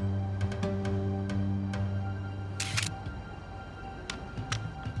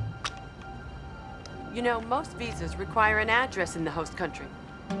 You know, most visas require an address in the host country.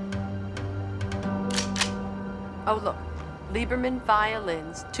 Oh, look. Lieberman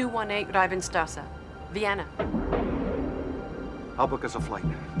Violins, 218 Reibenstrasse, Vienna. I'll book us a flight.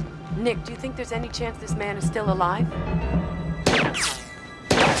 Nick, do you think there's any chance this man is still alive?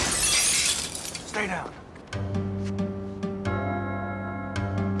 Stay down.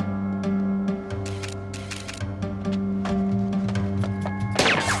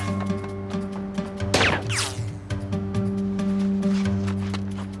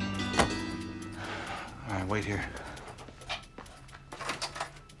 All right, wait here.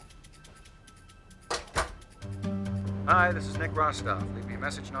 Hi, this is Nick Rostov. Leave me a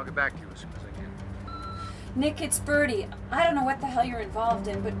message and I'll get back to you as soon as I can. Nick, it's Birdie. I don't know what the hell you're involved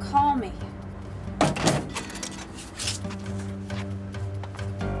in, but call me.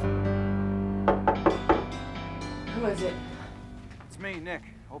 Who is it? It's me, Nick.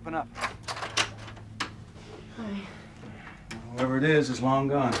 Open up. Hi. Whoever it is long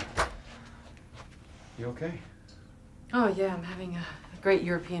gone. You okay? Oh, yeah, I'm having a great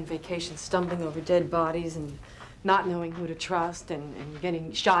European vacation, stumbling over dead bodies and not knowing who to trust and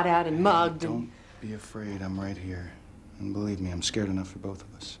getting shot at and mugged. Don't be afraid. I'm right here. And believe me, I'm scared enough for both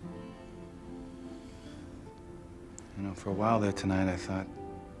of us. You know, for a while there tonight, I thought...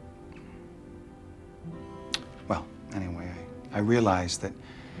 Well, anyway, I realized that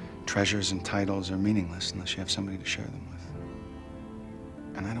treasures and titles are meaningless unless you have somebody to share them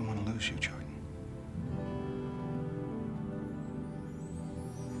with. And I don't want to lose you, Jordan.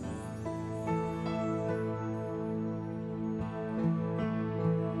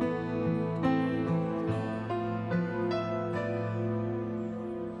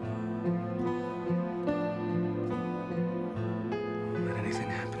 Let anything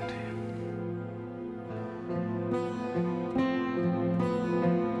happen to you.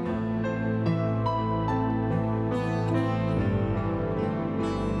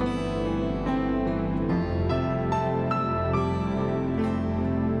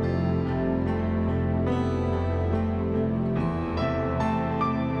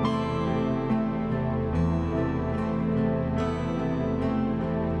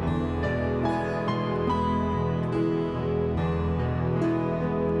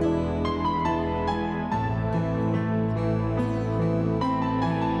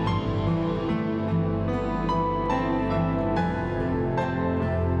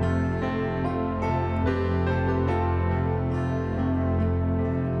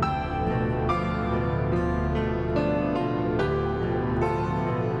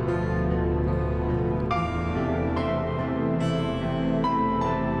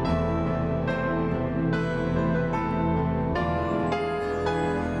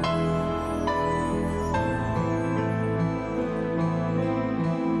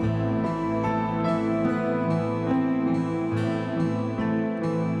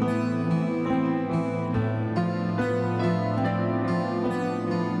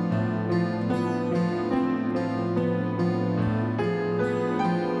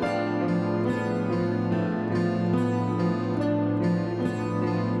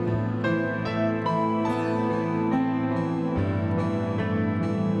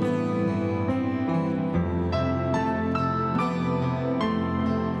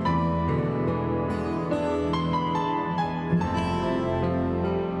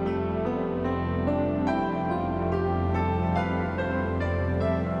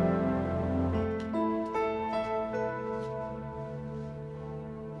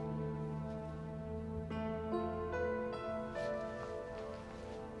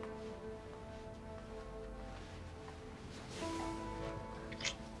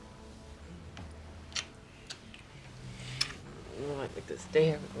 I'd like to stay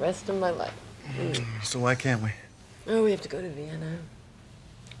here for the rest of my life. So why can't we? Oh, we have to go to Vienna.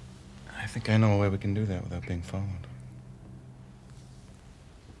 I think I know a way we can do that without being followed.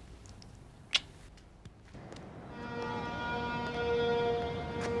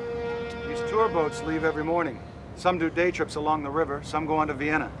 These tour boats leave every morning. Some do day trips along the river, some go on to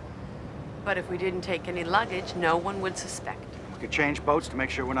Vienna. But if we didn't take any luggage, no one would suspect. We could change boats to make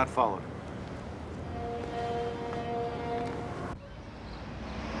sure we're not followed.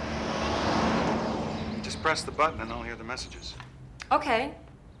 Just press the button and I'll hear the messages. Okay.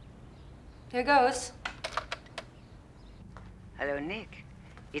 Here goes. Hello, Nick.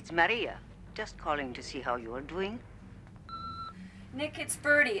 It's Maria. Just calling to see how you're doing. Nick, it's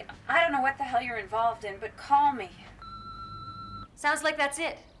Birdie. I don't know what the hell you're involved in, but call me. Sounds like that's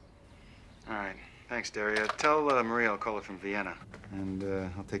it. All right. Thanks, Daria. Tell Maria I'll call her from Vienna. And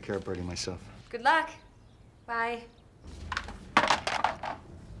I'll take care of Birdie myself. Good luck. Bye.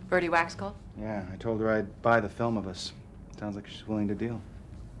 Birdie Wax called? Yeah, I told her I'd buy the film of us. Sounds like she's willing to deal.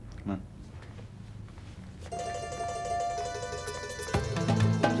 Come on.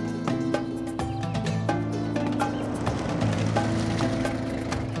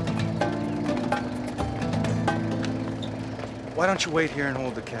 Why don't you wait here and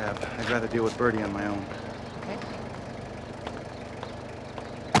hold the cab? I'd rather deal with Bertie on my own. Okay.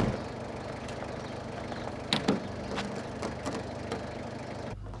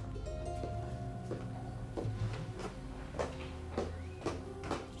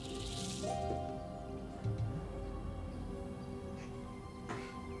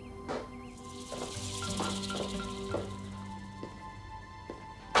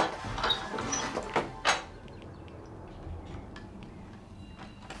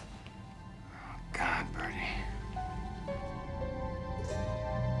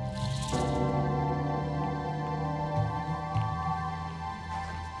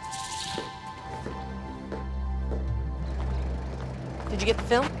 Did you get the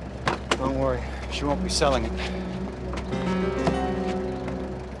film? Don't worry, she won't be selling it.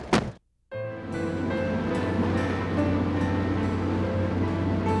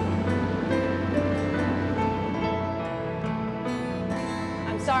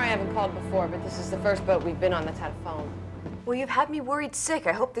 I'm sorry I haven't called before, but this is the first boat we've been on that's had a phone. Well, you've had me worried sick.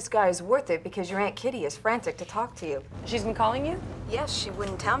 I hope this guy is worth it because your Aunt Kitty is frantic to talk to you. She's been calling you? Yes, she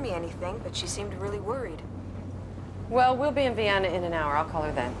wouldn't tell me anything, but she seemed really worried. Well, we'll be in Vienna in an hour. I'll call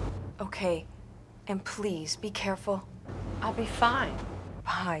her then. Okay. And please, be careful. I'll be fine.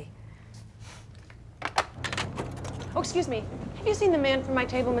 Bye. Oh, excuse me. Have you seen the man from my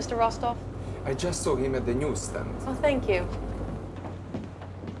table, Mr. Rostov? I just saw him at the newsstand. Oh, thank you.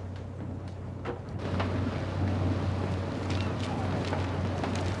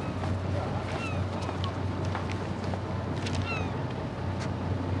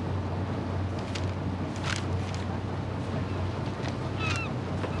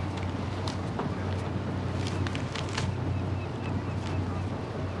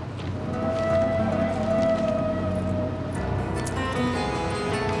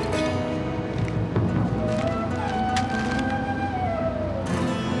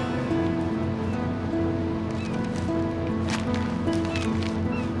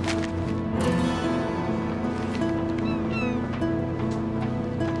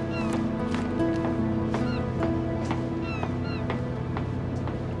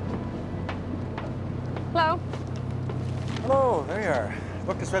 Hello, there you are.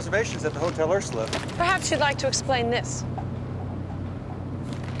 Booked us reservations at the Hotel Ursula. Perhaps you'd like to explain this.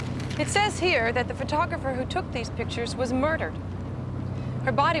 It says here that the photographer who took these pictures was murdered.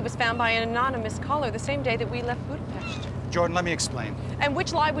 Her body was found by an anonymous caller the same day that we left Budapest. Jordan, let me explain. And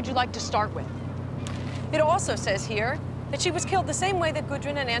which lie would you like to start with? It also says here that she was killed the same way that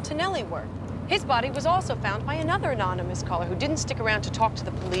Gudrun and Antonelli were. His body was also found by another anonymous caller who didn't stick around to talk to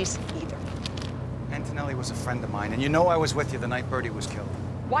the police either. Antonelli was a friend of mine, and you know I was with you the night Bertie was killed.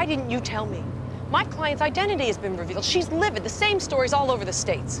 Why didn't you tell me? My client's identity has been revealed. She's livid. The same stories all over the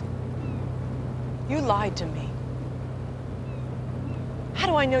States. You lied to me. How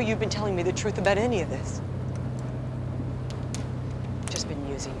do I know you've been telling me the truth about any of this? You've just been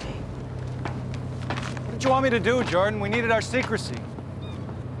using me. What did you want me to do, Jordan? We needed our secrecy.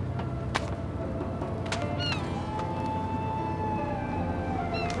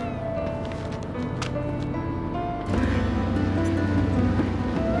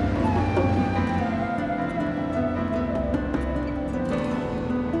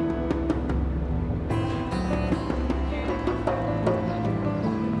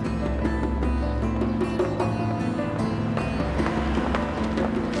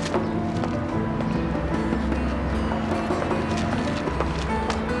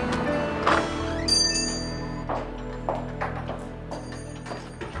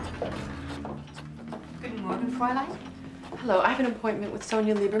 Hello, I have an appointment with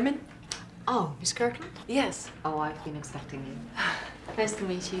Sonia Lieberman. Oh, Miss Kirkland? Yes. Oh, I've been expecting you. Nice to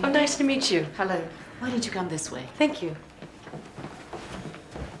meet you. Oh, nice to meet you. Hello. Why don't you come this way? Thank you.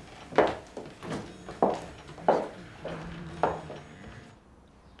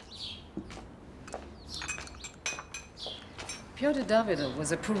 Pyotr Davidov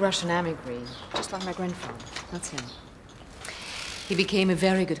was a pro-Russian emigre, just like my grandfather. That's him. He became a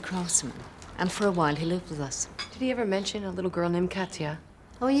very good craftsman, and for a while he lived with us. Did he ever mention a little girl named Katya?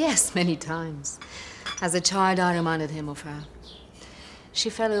 Oh, yes, many times. As a child, I reminded him of her.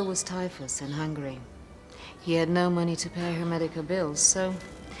 She fell ill with typhus in Hungary. He had no money to pay her medical bills, so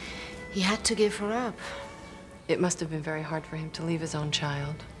he had to give her up. It must have been very hard for him to leave his own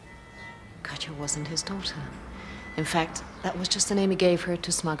child. Katya wasn't his daughter. In fact, that was just the name he gave her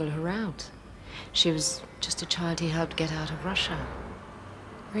to smuggle her out. She was just a child he helped get out of Russia.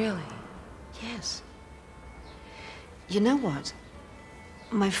 Really? Yes. You know what?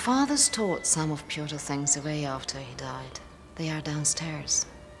 My father stored some of Pyotr's things away after he died. They are downstairs.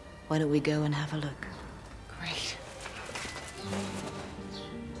 Why don't we go and have a look? Great.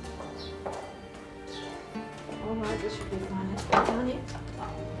 All right, this should be fine. Let's go down here.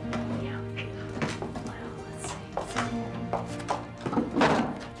 Yeah. Well, let's see.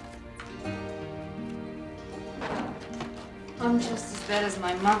 I'm just as bad as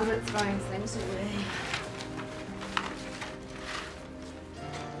my mother at throwing things away.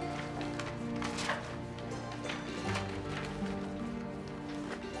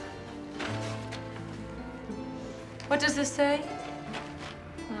 What does this say?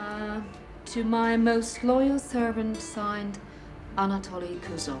 To my most loyal servant, signed Anatoly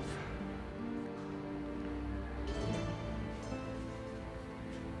Kuzov.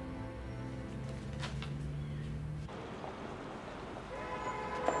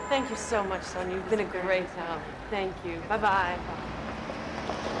 Thank you so much, son. You've been a great help. Thank you. Bye-bye.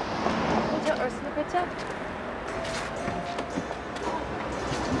 Bitte, Ursula, bitte.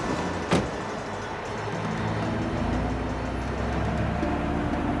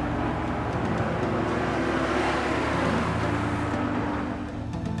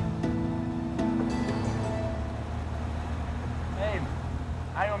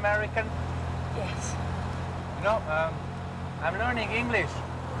 Are you American? Yes. You know, I'm learning English.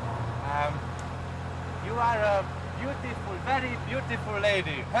 You are a beautiful, very beautiful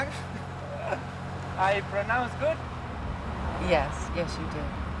lady. I pronounce good? Yes, yes, you do.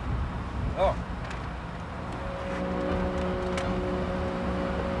 Oh.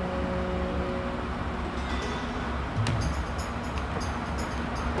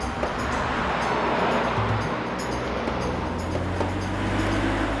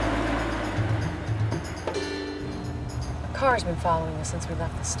 A car's been following us since we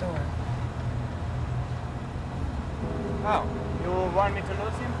left the store. Oh, you want me to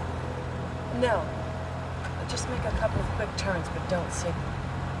lose him? No. Just make a couple of quick turns, but don't signal.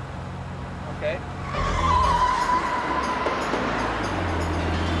 Okay.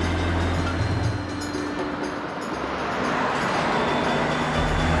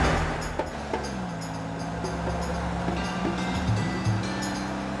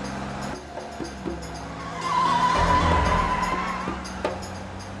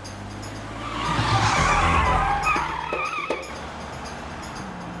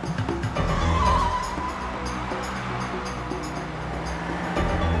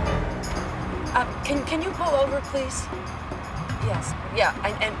 Can you pull over, please? Yes. Yeah,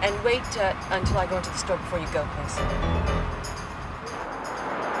 and wait until I go into the store before you go, please.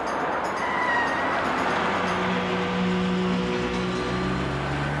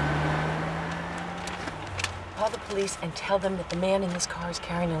 Call the police and tell them that the man in this car is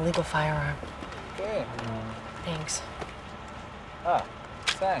carrying an illegal firearm. Okay. Thanks. Ah,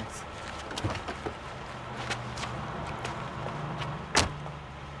 thanks.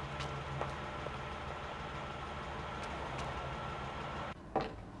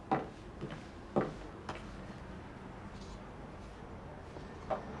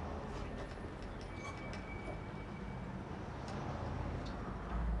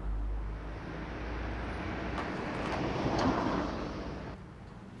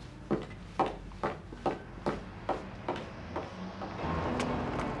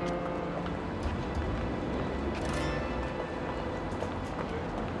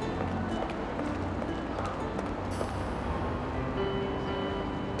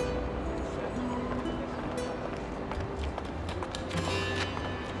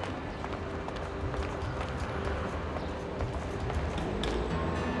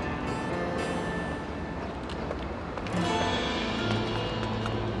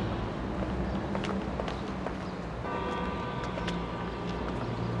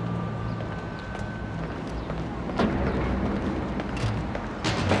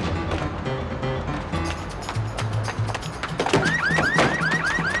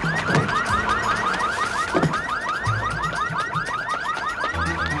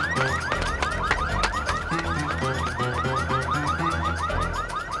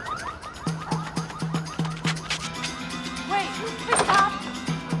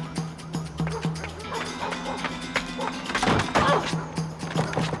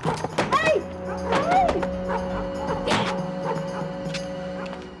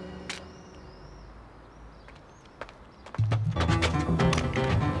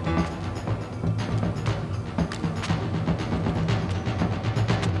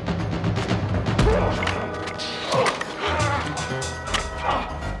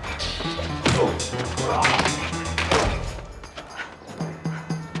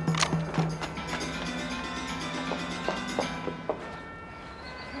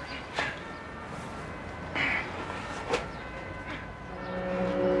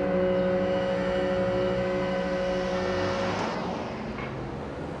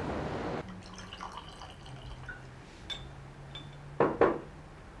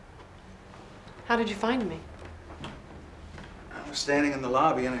 How did you find me? I was standing in the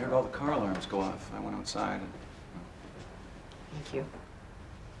lobby and I heard all the car alarms go off. I went outside and... Thank you.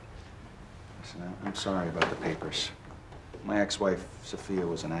 Listen, I'm sorry about the papers. My ex-wife, Sophia,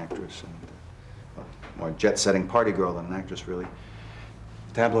 was an actress and well, more a jet-setting party girl than an actress, really.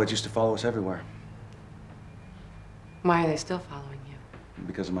 The tabloids used to follow us everywhere. Why are they still following you?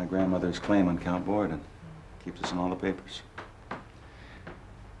 Because of my grandmother's claim on Count Borden. Keeps us in all the papers.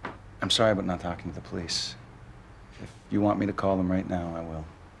 I'm sorry about not talking to the police. If you want me to call them right now, I will.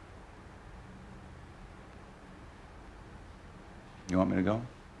 You want me to go?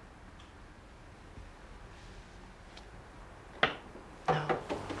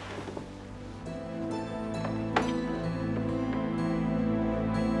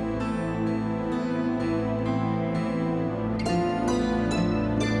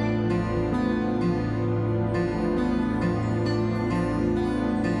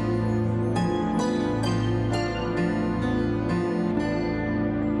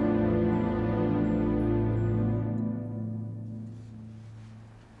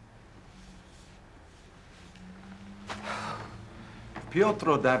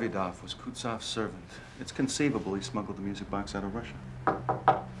 Pyotr Davidov was Kutsov's servant. It's conceivable he smuggled the music box out of Russia.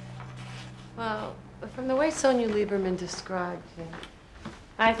 Well, from the way Sonia Lieberman described him,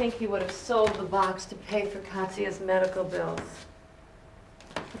 I think he would have sold the box to pay for Katya's medical bills.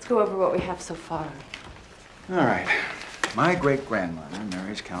 Let's go over what we have so far. All right. My great-grandmother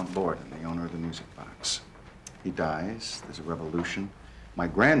marries Count Borden, the owner of the music box. He dies, there's a revolution. My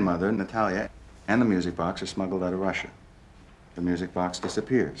grandmother, Natalia, and the music box are smuggled out of Russia. The music box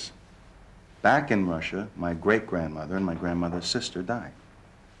disappears. Back in Russia, my great-grandmother and my grandmother's sister die.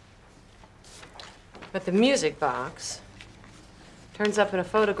 But the music box turns up in a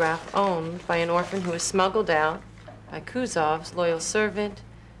photograph owned by an orphan who was smuggled out by Kuzov's loyal servant,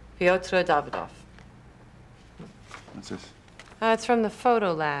 Pyotr Davidov. What's this? It's from the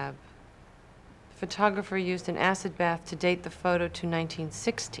photo lab. The photographer used an acid bath to date the photo to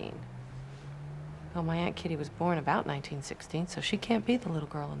 1916. Well, my Aunt Kitty was born about 1916, so she can't be the little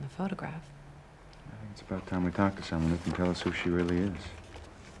girl in the photograph. I think it's about time we talk to someone who can tell us who she really is.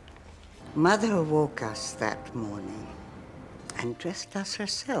 Mother woke us that morning and dressed us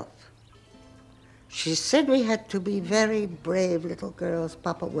herself. She said we had to be very brave little girls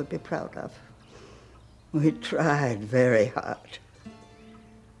Papa would be proud of. We tried very hard.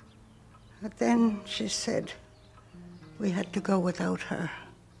 But then she said we had to go without her.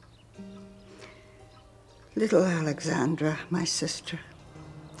 Little Alexandra, my sister,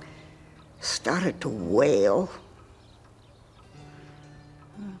 started to wail.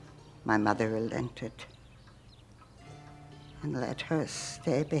 My mother relented and let her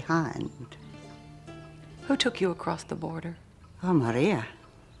stay behind. Who took you across the border? Oh, Maria.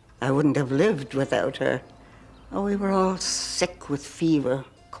 I wouldn't have lived without her. Oh, we were all sick with fever,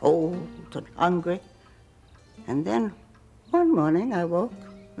 cold and hungry. And then one morning I woke,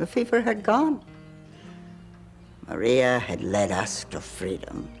 the fever had gone. Maria had led us to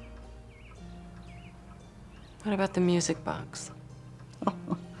freedom. What about the music box?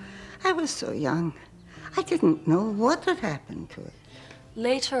 Oh, I was so young. I didn't know what had happened to it.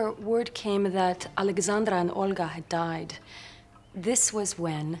 Later, word came that Alexandra and Olga had died. This was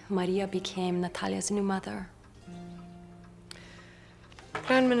when Maria became Natalia's new mother.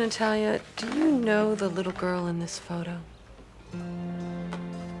 Grandma Natalia, do you know the little girl in this photo?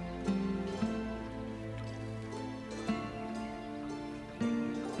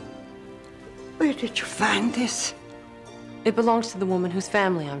 Where did you find this? It belongs to the woman whose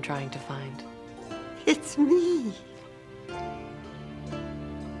family I'm trying to find. It's me.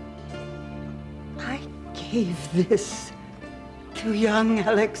 I gave this to young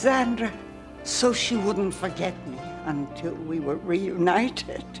Alexandra so she wouldn't forget me until we were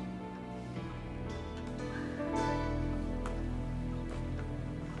reunited.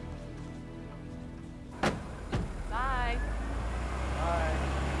 Bye. Bye.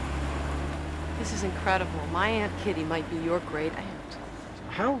 This is incredible. My Aunt Kitty might be your great aunt.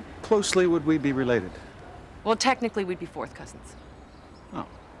 How closely would we be related? Well, technically, we'd be fourth cousins. Oh,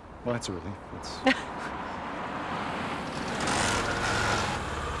 well, that's a relief. It's...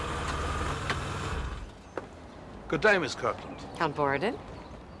 Good day, Miss Kirkland. Count Borden?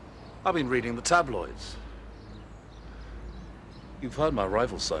 I've been reading the tabloids. You've heard my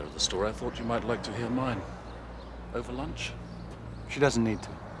rival's side of the story. I thought you might like to hear mine. Over lunch? She doesn't need to.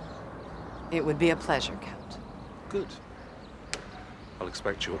 It would be a pleasure, Count. Good. I'll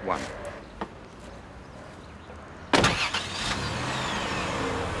expect you at 1.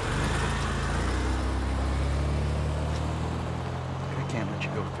 I can't let you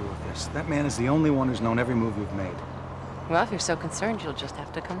go through with genealogist. That man is the only one who's known every move you've made. Well, if you're so concerned, you'll just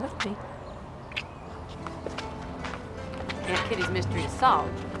have to come with me. Aunt Kitty's mystery is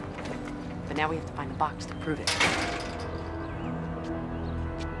solved. But now we have to find a box to prove it.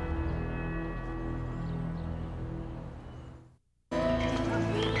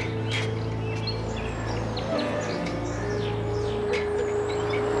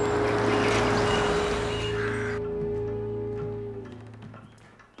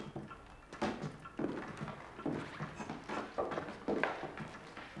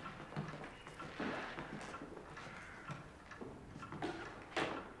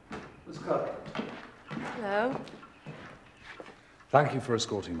 Hello. Thank you for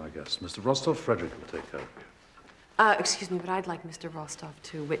escorting my guest. Mr. Rostov, Frederick will take care of you. Excuse me, but I'd like Mr. Rostov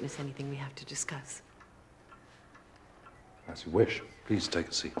to witness anything we have to discuss. As you wish. Please take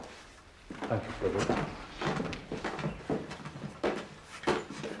a seat. Thank you, Frederick.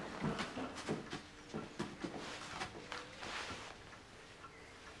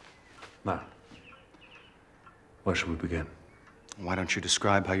 Now, where shall we begin? Why don't you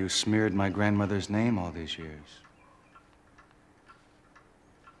describe how you smeared my grandmother's name all these years?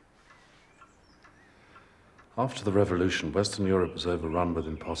 After the revolution, Western Europe was overrun with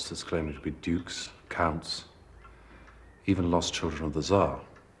impostors claiming to be dukes, counts, even lost children of the Tsar.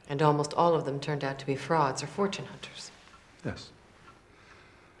 And almost all of them turned out to be frauds or fortune hunters. Yes.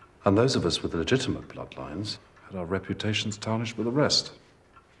 And those of us with legitimate bloodlines had our reputations tarnished with the rest.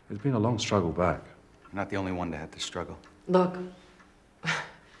 It's been a long struggle back. You're not the only one to have this struggle. Look,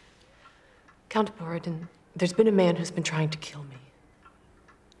 Count Borodin, there's been a man who's been trying to kill me.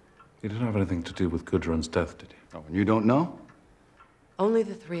 You didn't have anything to do with Gudrun's death, did you? Oh, and you don't know? Only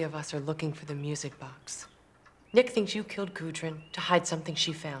the three of us are looking for the music box. Nick thinks you killed Gudrun to hide something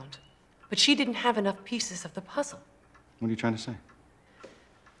she found. But she didn't have enough pieces of the puzzle. What are you trying to say?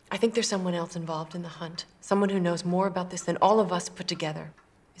 I think there's someone else involved in the hunt. Someone who knows more about this than all of us put together.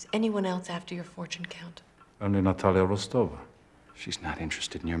 Is anyone else after your fortune, Count? Only Natalia Rostova. She's not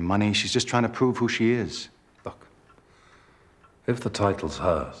interested in your money. She's just trying to prove who she is. Look, if the title's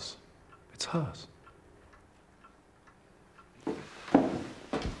hers, it's hers.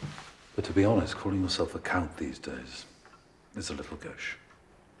 But to be honest, calling yourself a count these days is a little gauche.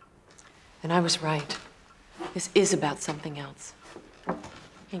 And I was right. This is about something else.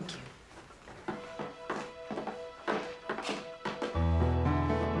 Thank you.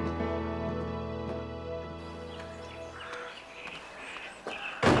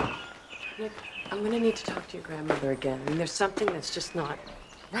 Nick, I'm gonna need to talk to your grandmother again. I mean, there's something that's just not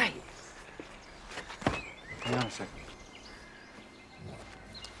right. Hang on a second.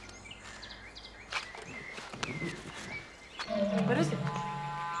 What is it?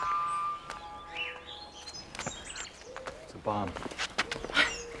 It's a bomb.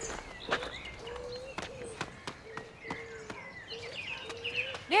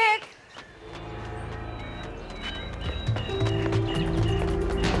 Nick!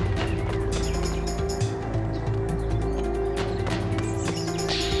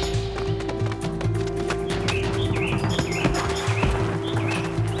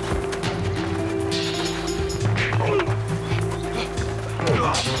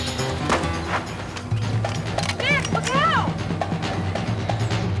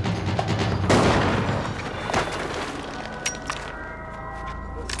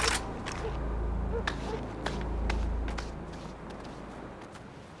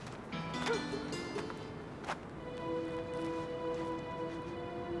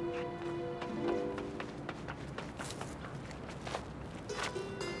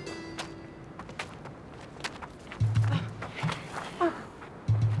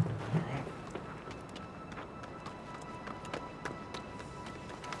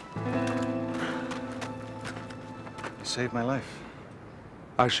 Saved my life.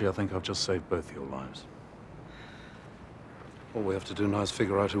 Actually, I think I've just saved both your lives. All we have to do now is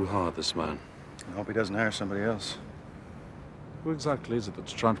figure out who hired this man. I hope he doesn't hire somebody else. Who exactly is it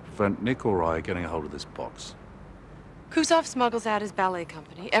that's trying to prevent Nick or I getting a hold of this box? Kuzov smuggles out his ballet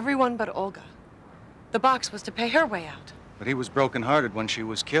company, everyone but Olga. The box was to pay her way out. But he was broken-hearted when she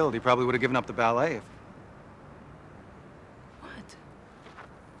was killed. He probably would have given up the ballet if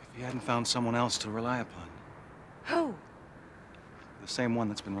he hadn't found someone else to rely upon. Who? The same one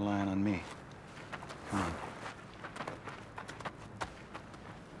that's been relying on me. Come on.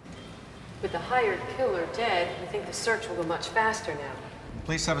 With the hired killer dead, I think the search will go much faster now. The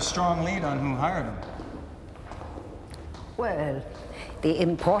police have a strong lead on who hired him. Well, the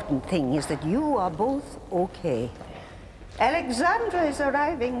important thing is that you are both okay. Alexandra is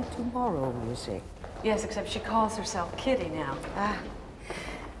arriving tomorrow, you say? Yes, except she calls herself Kitty now. Ah,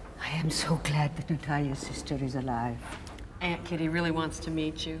 I I am so glad that Natalia's sister is alive. Aunt Kitty really wants to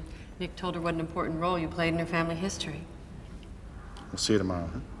meet you. Nick told her what an important role you played in her family history. We'll see you tomorrow,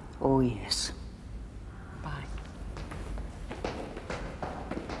 huh? Oh, yes. Bye.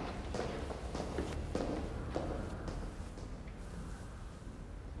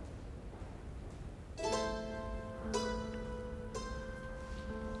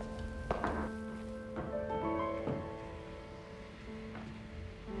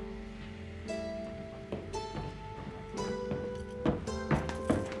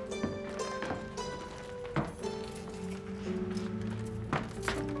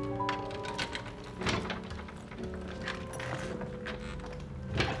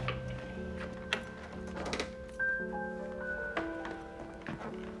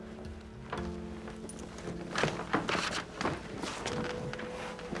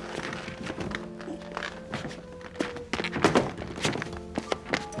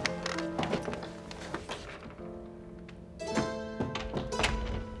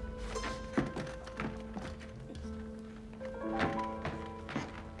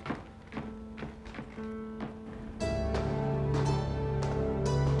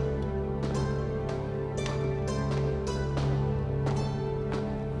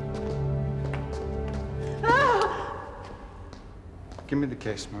 Give me the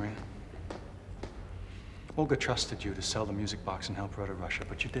case, Maria. Olga trusted you to sell the music box and help her out of Russia,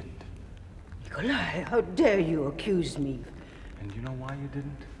 but you didn't. Nikolai, how dare you accuse me? And you know why you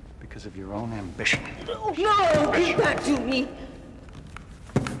didn't? Because of your own ambition. Oh, no! Give that to me!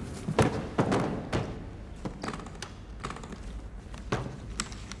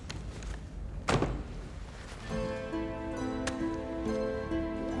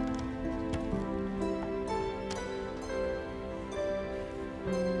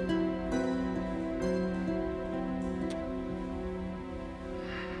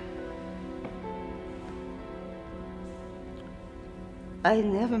 I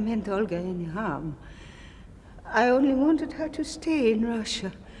never meant Olga any harm. I only wanted her to stay in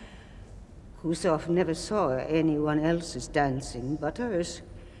Russia. Kuzov never saw anyone else's dancing but hers.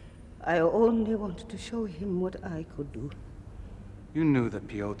 I only wanted to show him what I could do. You knew that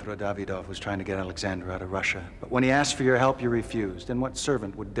Pyotr Davidov was trying to get Alexandra out of Russia, but when he asked for your help, you refused. And what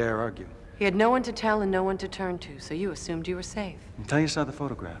servant would dare argue? He had no one to tell and no one to turn to, so you assumed you were safe. Until you saw the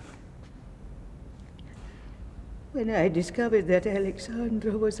photograph. When I discovered that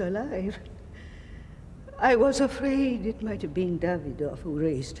Alexandra was alive, I was afraid it might have been Davidov who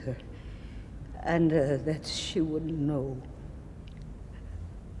raised her, and that she wouldn't know.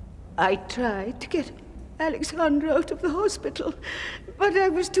 I tried to get Alexandra out of the hospital, but I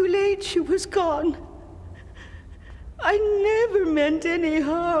was too late. She was gone. I never meant any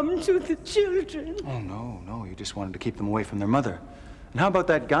harm to the children. Oh, no, you just wanted to keep them away from their mother. And how about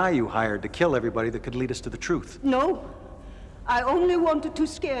that guy you hired to kill everybody that could lead us to the truth? No, I only wanted to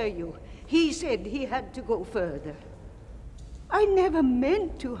scare you. He said he had to go further. I never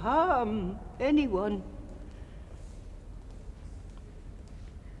meant to harm anyone.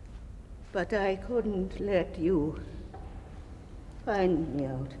 But I couldn't let you find me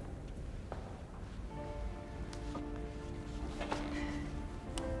out.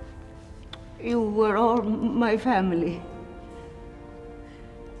 You were all my family.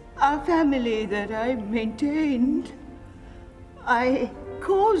 A family that I maintained. I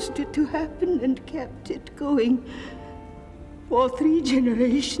caused it to happen and kept it going for 3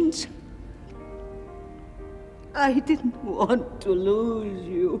 generations. I didn't want to lose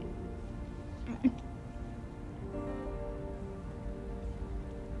you.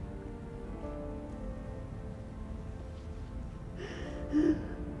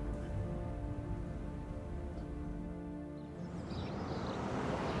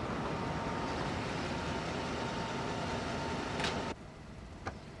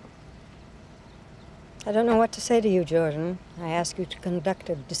 I don't know what to say to you, Jordan. I ask you to conduct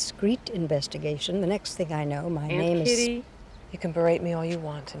a discreet investigation. The next thing I know, my name is... Aunt Kitty, you can berate me all you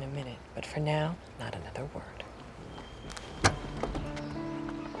want in a minute, but for now, not another word.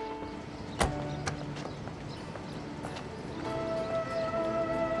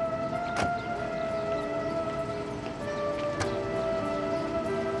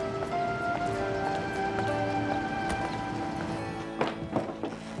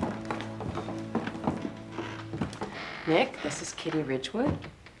 Nick, this is Kitty Ridgewood.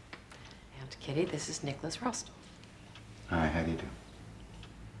 And Kitty, this is Nicholas Rostov. Hi, how do you do?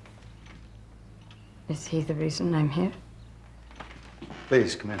 Is he the reason I'm here?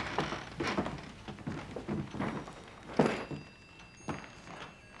 Please, come in.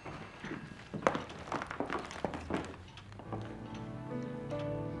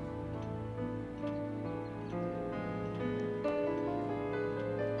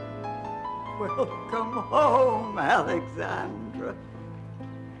 Welcome home, Alexandra.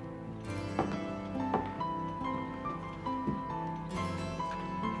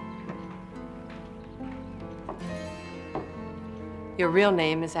 Your real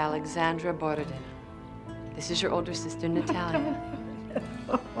name is Alexandra Borodina. This is your older sister, Natalia.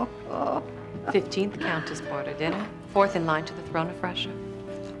 15th Countess Borodina, 4th in line to the throne of Russia.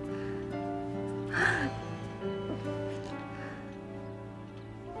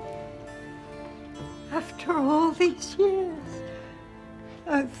 After all these years,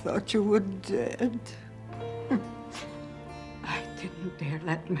 I thought you were dead. I didn't dare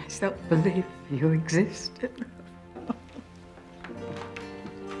let myself believe you existed.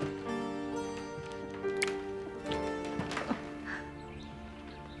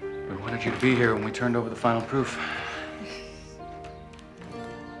 We wanted you to be here when we turned over the final proof.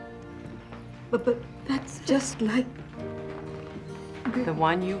 But that's just like... The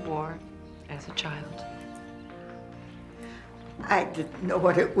one you wore as a child. I didn't know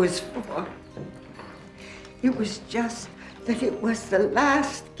what it was for. It was just that it was the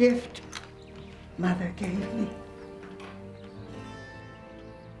last gift Mother gave me.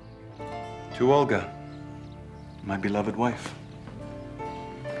 To Olga, my beloved wife.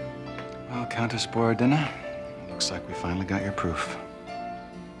 Well, Countess Borodina, looks like we finally got your proof.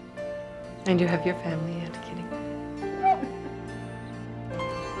 And you have your family yet, Kitty?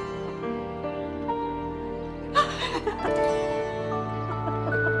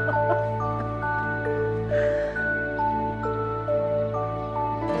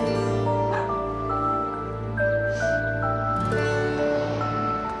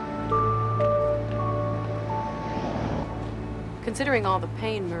 Considering all the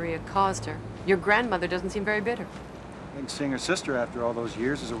pain Maria caused her, your grandmother doesn't seem very bitter. I think seeing her sister after all those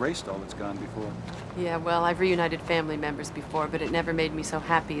years has erased all that's gone before. Yeah, well, I've reunited family members before, but it never made me so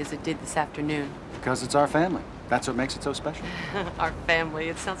happy as it did this afternoon. Because it's our family. That's what makes it so special. Our family,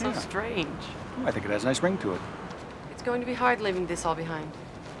 it sounds Yeah. so strange. Oh, I think it has a nice ring to it. It's going to be hard leaving this all behind.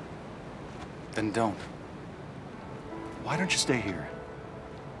 Then don't. Why don't you stay here?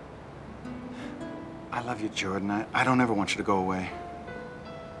 I love you, Jordan. I don't ever want you to go away.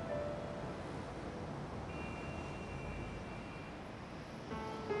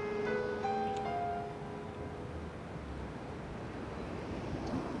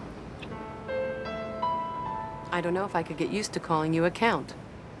 I don't know if I could get used to calling you a count.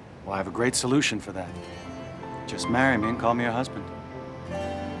 Well, I have a great solution for that. Just marry me and call me your husband.